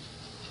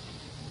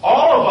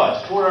 All of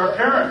us toward our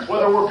parents,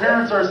 whether we're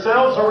parents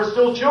ourselves or we're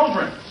still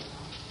children.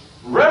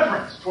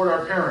 Reverence toward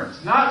our parents,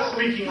 not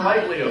speaking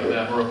lightly of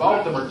them or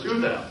about them or to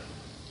them.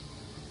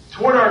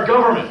 Toward our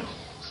government,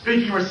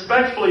 speaking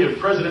respectfully of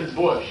President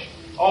Bush,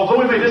 although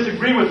we may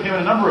disagree with him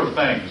in a number of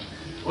things.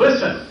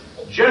 Listen,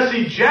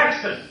 Jesse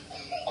Jackson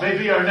may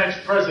be our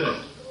next president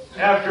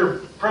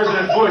after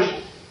President Bush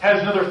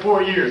has another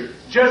 4 years.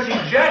 Jesse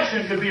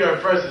Jackson could be our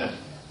president.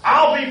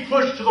 I'll be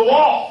pushed to the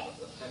wall.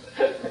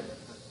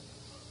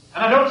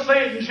 And I don't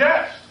say it in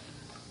jest.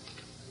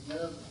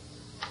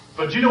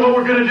 But do you know what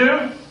we're going to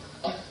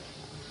do?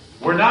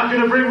 We're not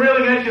going to bring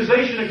railing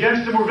accusation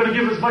against him. We're going to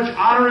give as much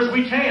honor as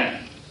we can.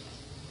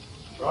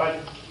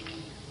 Right?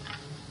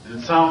 And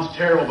it sounds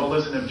terrible, but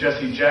listen, if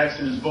Jesse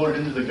Jackson is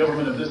voted into the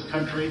government of this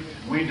country,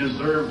 we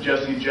deserve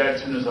Jesse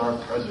Jackson as our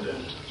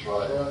president. That's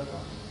right.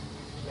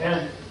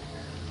 And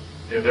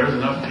if there's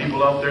enough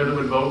people out there that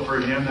would vote for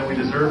him, that we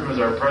deserve him as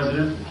our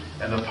president,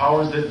 and the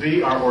powers that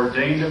be are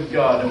ordained of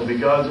God, it will be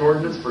God's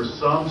ordinance for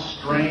some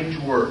strange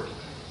work.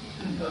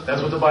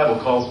 That's what the Bible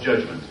calls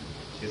judgment.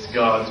 It's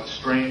God's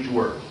strange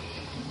work.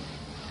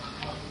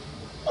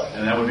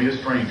 And that would be a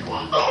strange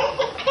one.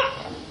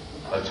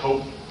 Let's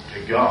hope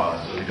to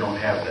God that we don't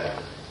have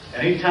that.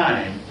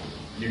 Anytime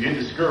you get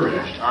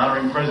discouraged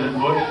honoring President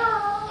Bush,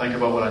 think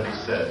about what I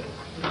just said.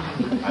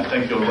 I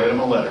think you'll write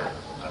him a letter.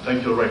 I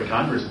think you'll write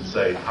Congress and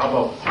say, how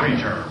about 3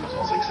 terms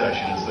in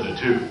succession instead of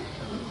 2?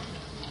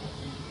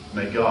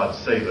 May God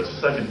save us.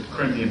 2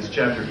 Corinthians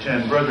chapter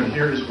 10. Brethren,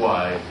 here is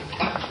why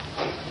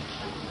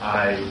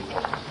I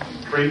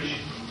preach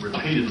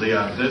repeatedly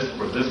on this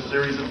for this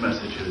series of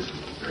messages.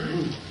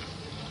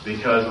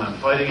 Because I'm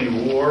fighting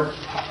a war,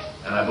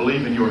 and I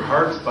believe in your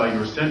hearts by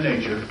your sin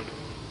nature.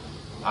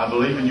 I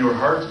believe in your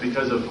hearts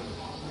because of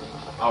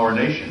our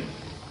nation,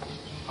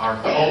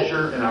 our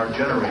culture, and our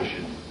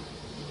generation.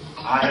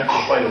 I have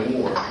to fight a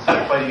war.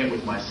 Instead of fighting it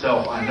with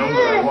myself, I know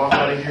that I walk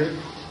out of here,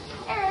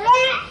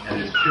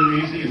 and it's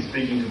too easy in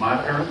speaking to my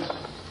parents,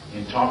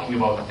 in talking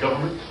about the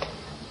government,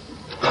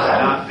 to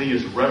not be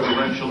as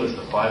reverential as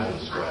the Bible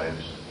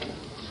describes.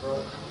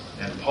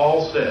 And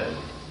Paul said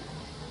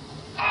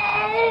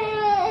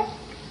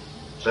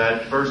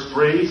that verse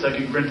 3,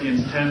 2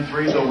 Corinthians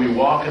 10:3, though we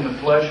walk in the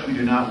flesh, we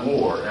do not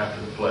war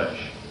after the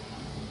flesh.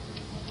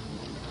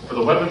 For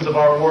the weapons of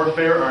our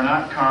warfare are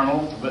not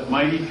carnal, but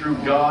mighty through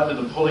God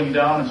to the pulling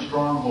down of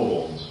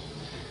strongholds.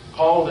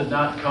 Paul did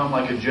not come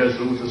like a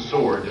Jesuit with a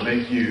sword to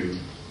make you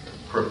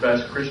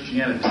profess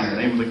Christianity in the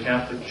name of the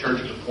Catholic Church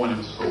at the point of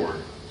the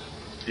sword.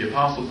 The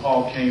Apostle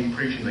Paul came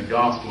preaching the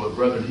gospel, but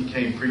brethren, he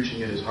came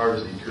preaching it as hard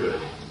as he could.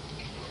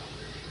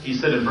 He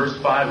said in verse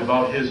 5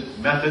 about his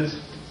methods,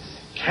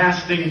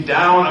 casting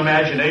down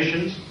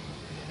imaginations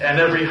and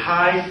every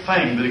high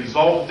thing that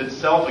exalteth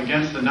itself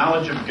against the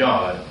knowledge of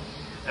God,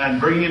 and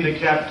bringing into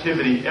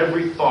captivity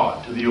every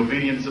thought to the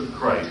obedience of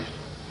Christ,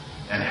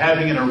 and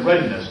having in a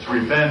readiness to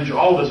revenge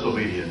all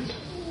disobedience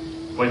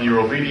when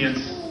your obedience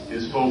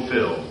is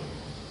fulfilled.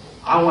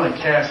 I want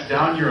to cast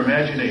down your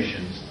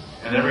imaginations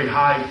and every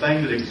high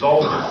thing that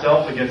exalts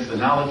itself against the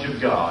knowledge of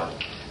God.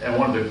 And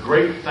one of the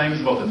great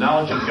things about the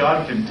knowledge of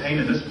God contained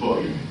in this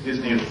book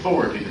is the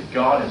authority that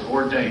God has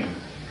ordained.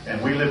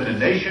 And we live in a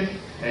nation,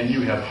 and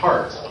you have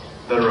hearts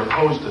that are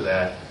opposed to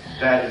that.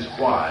 That is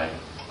why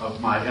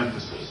of my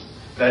emphasis.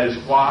 That is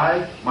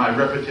why my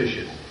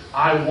repetition.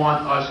 I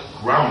want us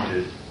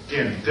grounded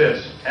in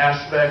this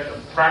aspect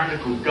of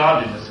practical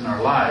godliness in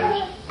our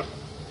lives,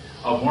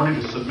 of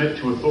learning to submit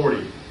to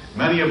authority.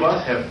 Many of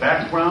us have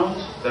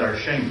backgrounds that are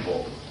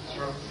shameful.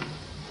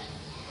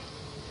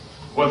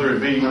 Whether it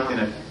be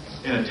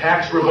in a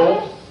tax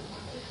revolt,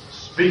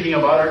 speaking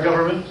about our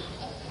government,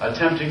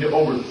 attempting to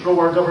overthrow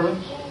our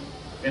government,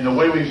 in the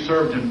way we've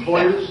served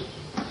employers,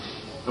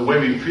 the way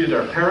we've treated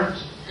our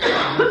parents.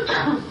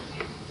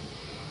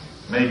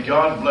 May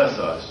God bless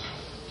us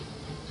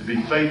to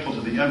be faithful to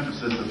the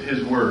emphasis of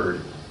His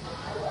Word.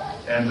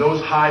 And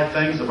those high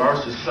things of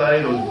our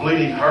society, those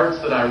bleeding hearts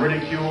that I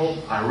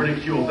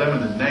ridicule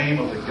them in the name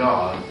of the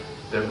God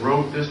that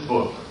wrote this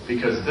book,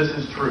 because this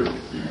is truth.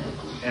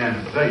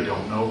 And they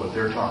don't know what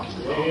they're talking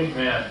about.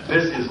 Amen.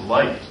 This is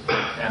light,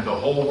 and the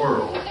whole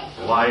world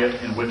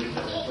lieth in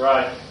wickedness.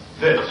 Right.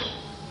 This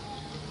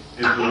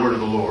is the word of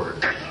the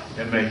Lord.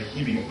 And may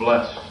He be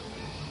blessed.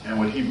 And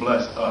would He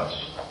bless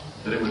us,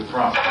 that it would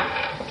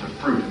prosper the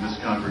fruit in this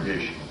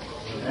congregation.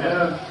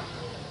 Amen.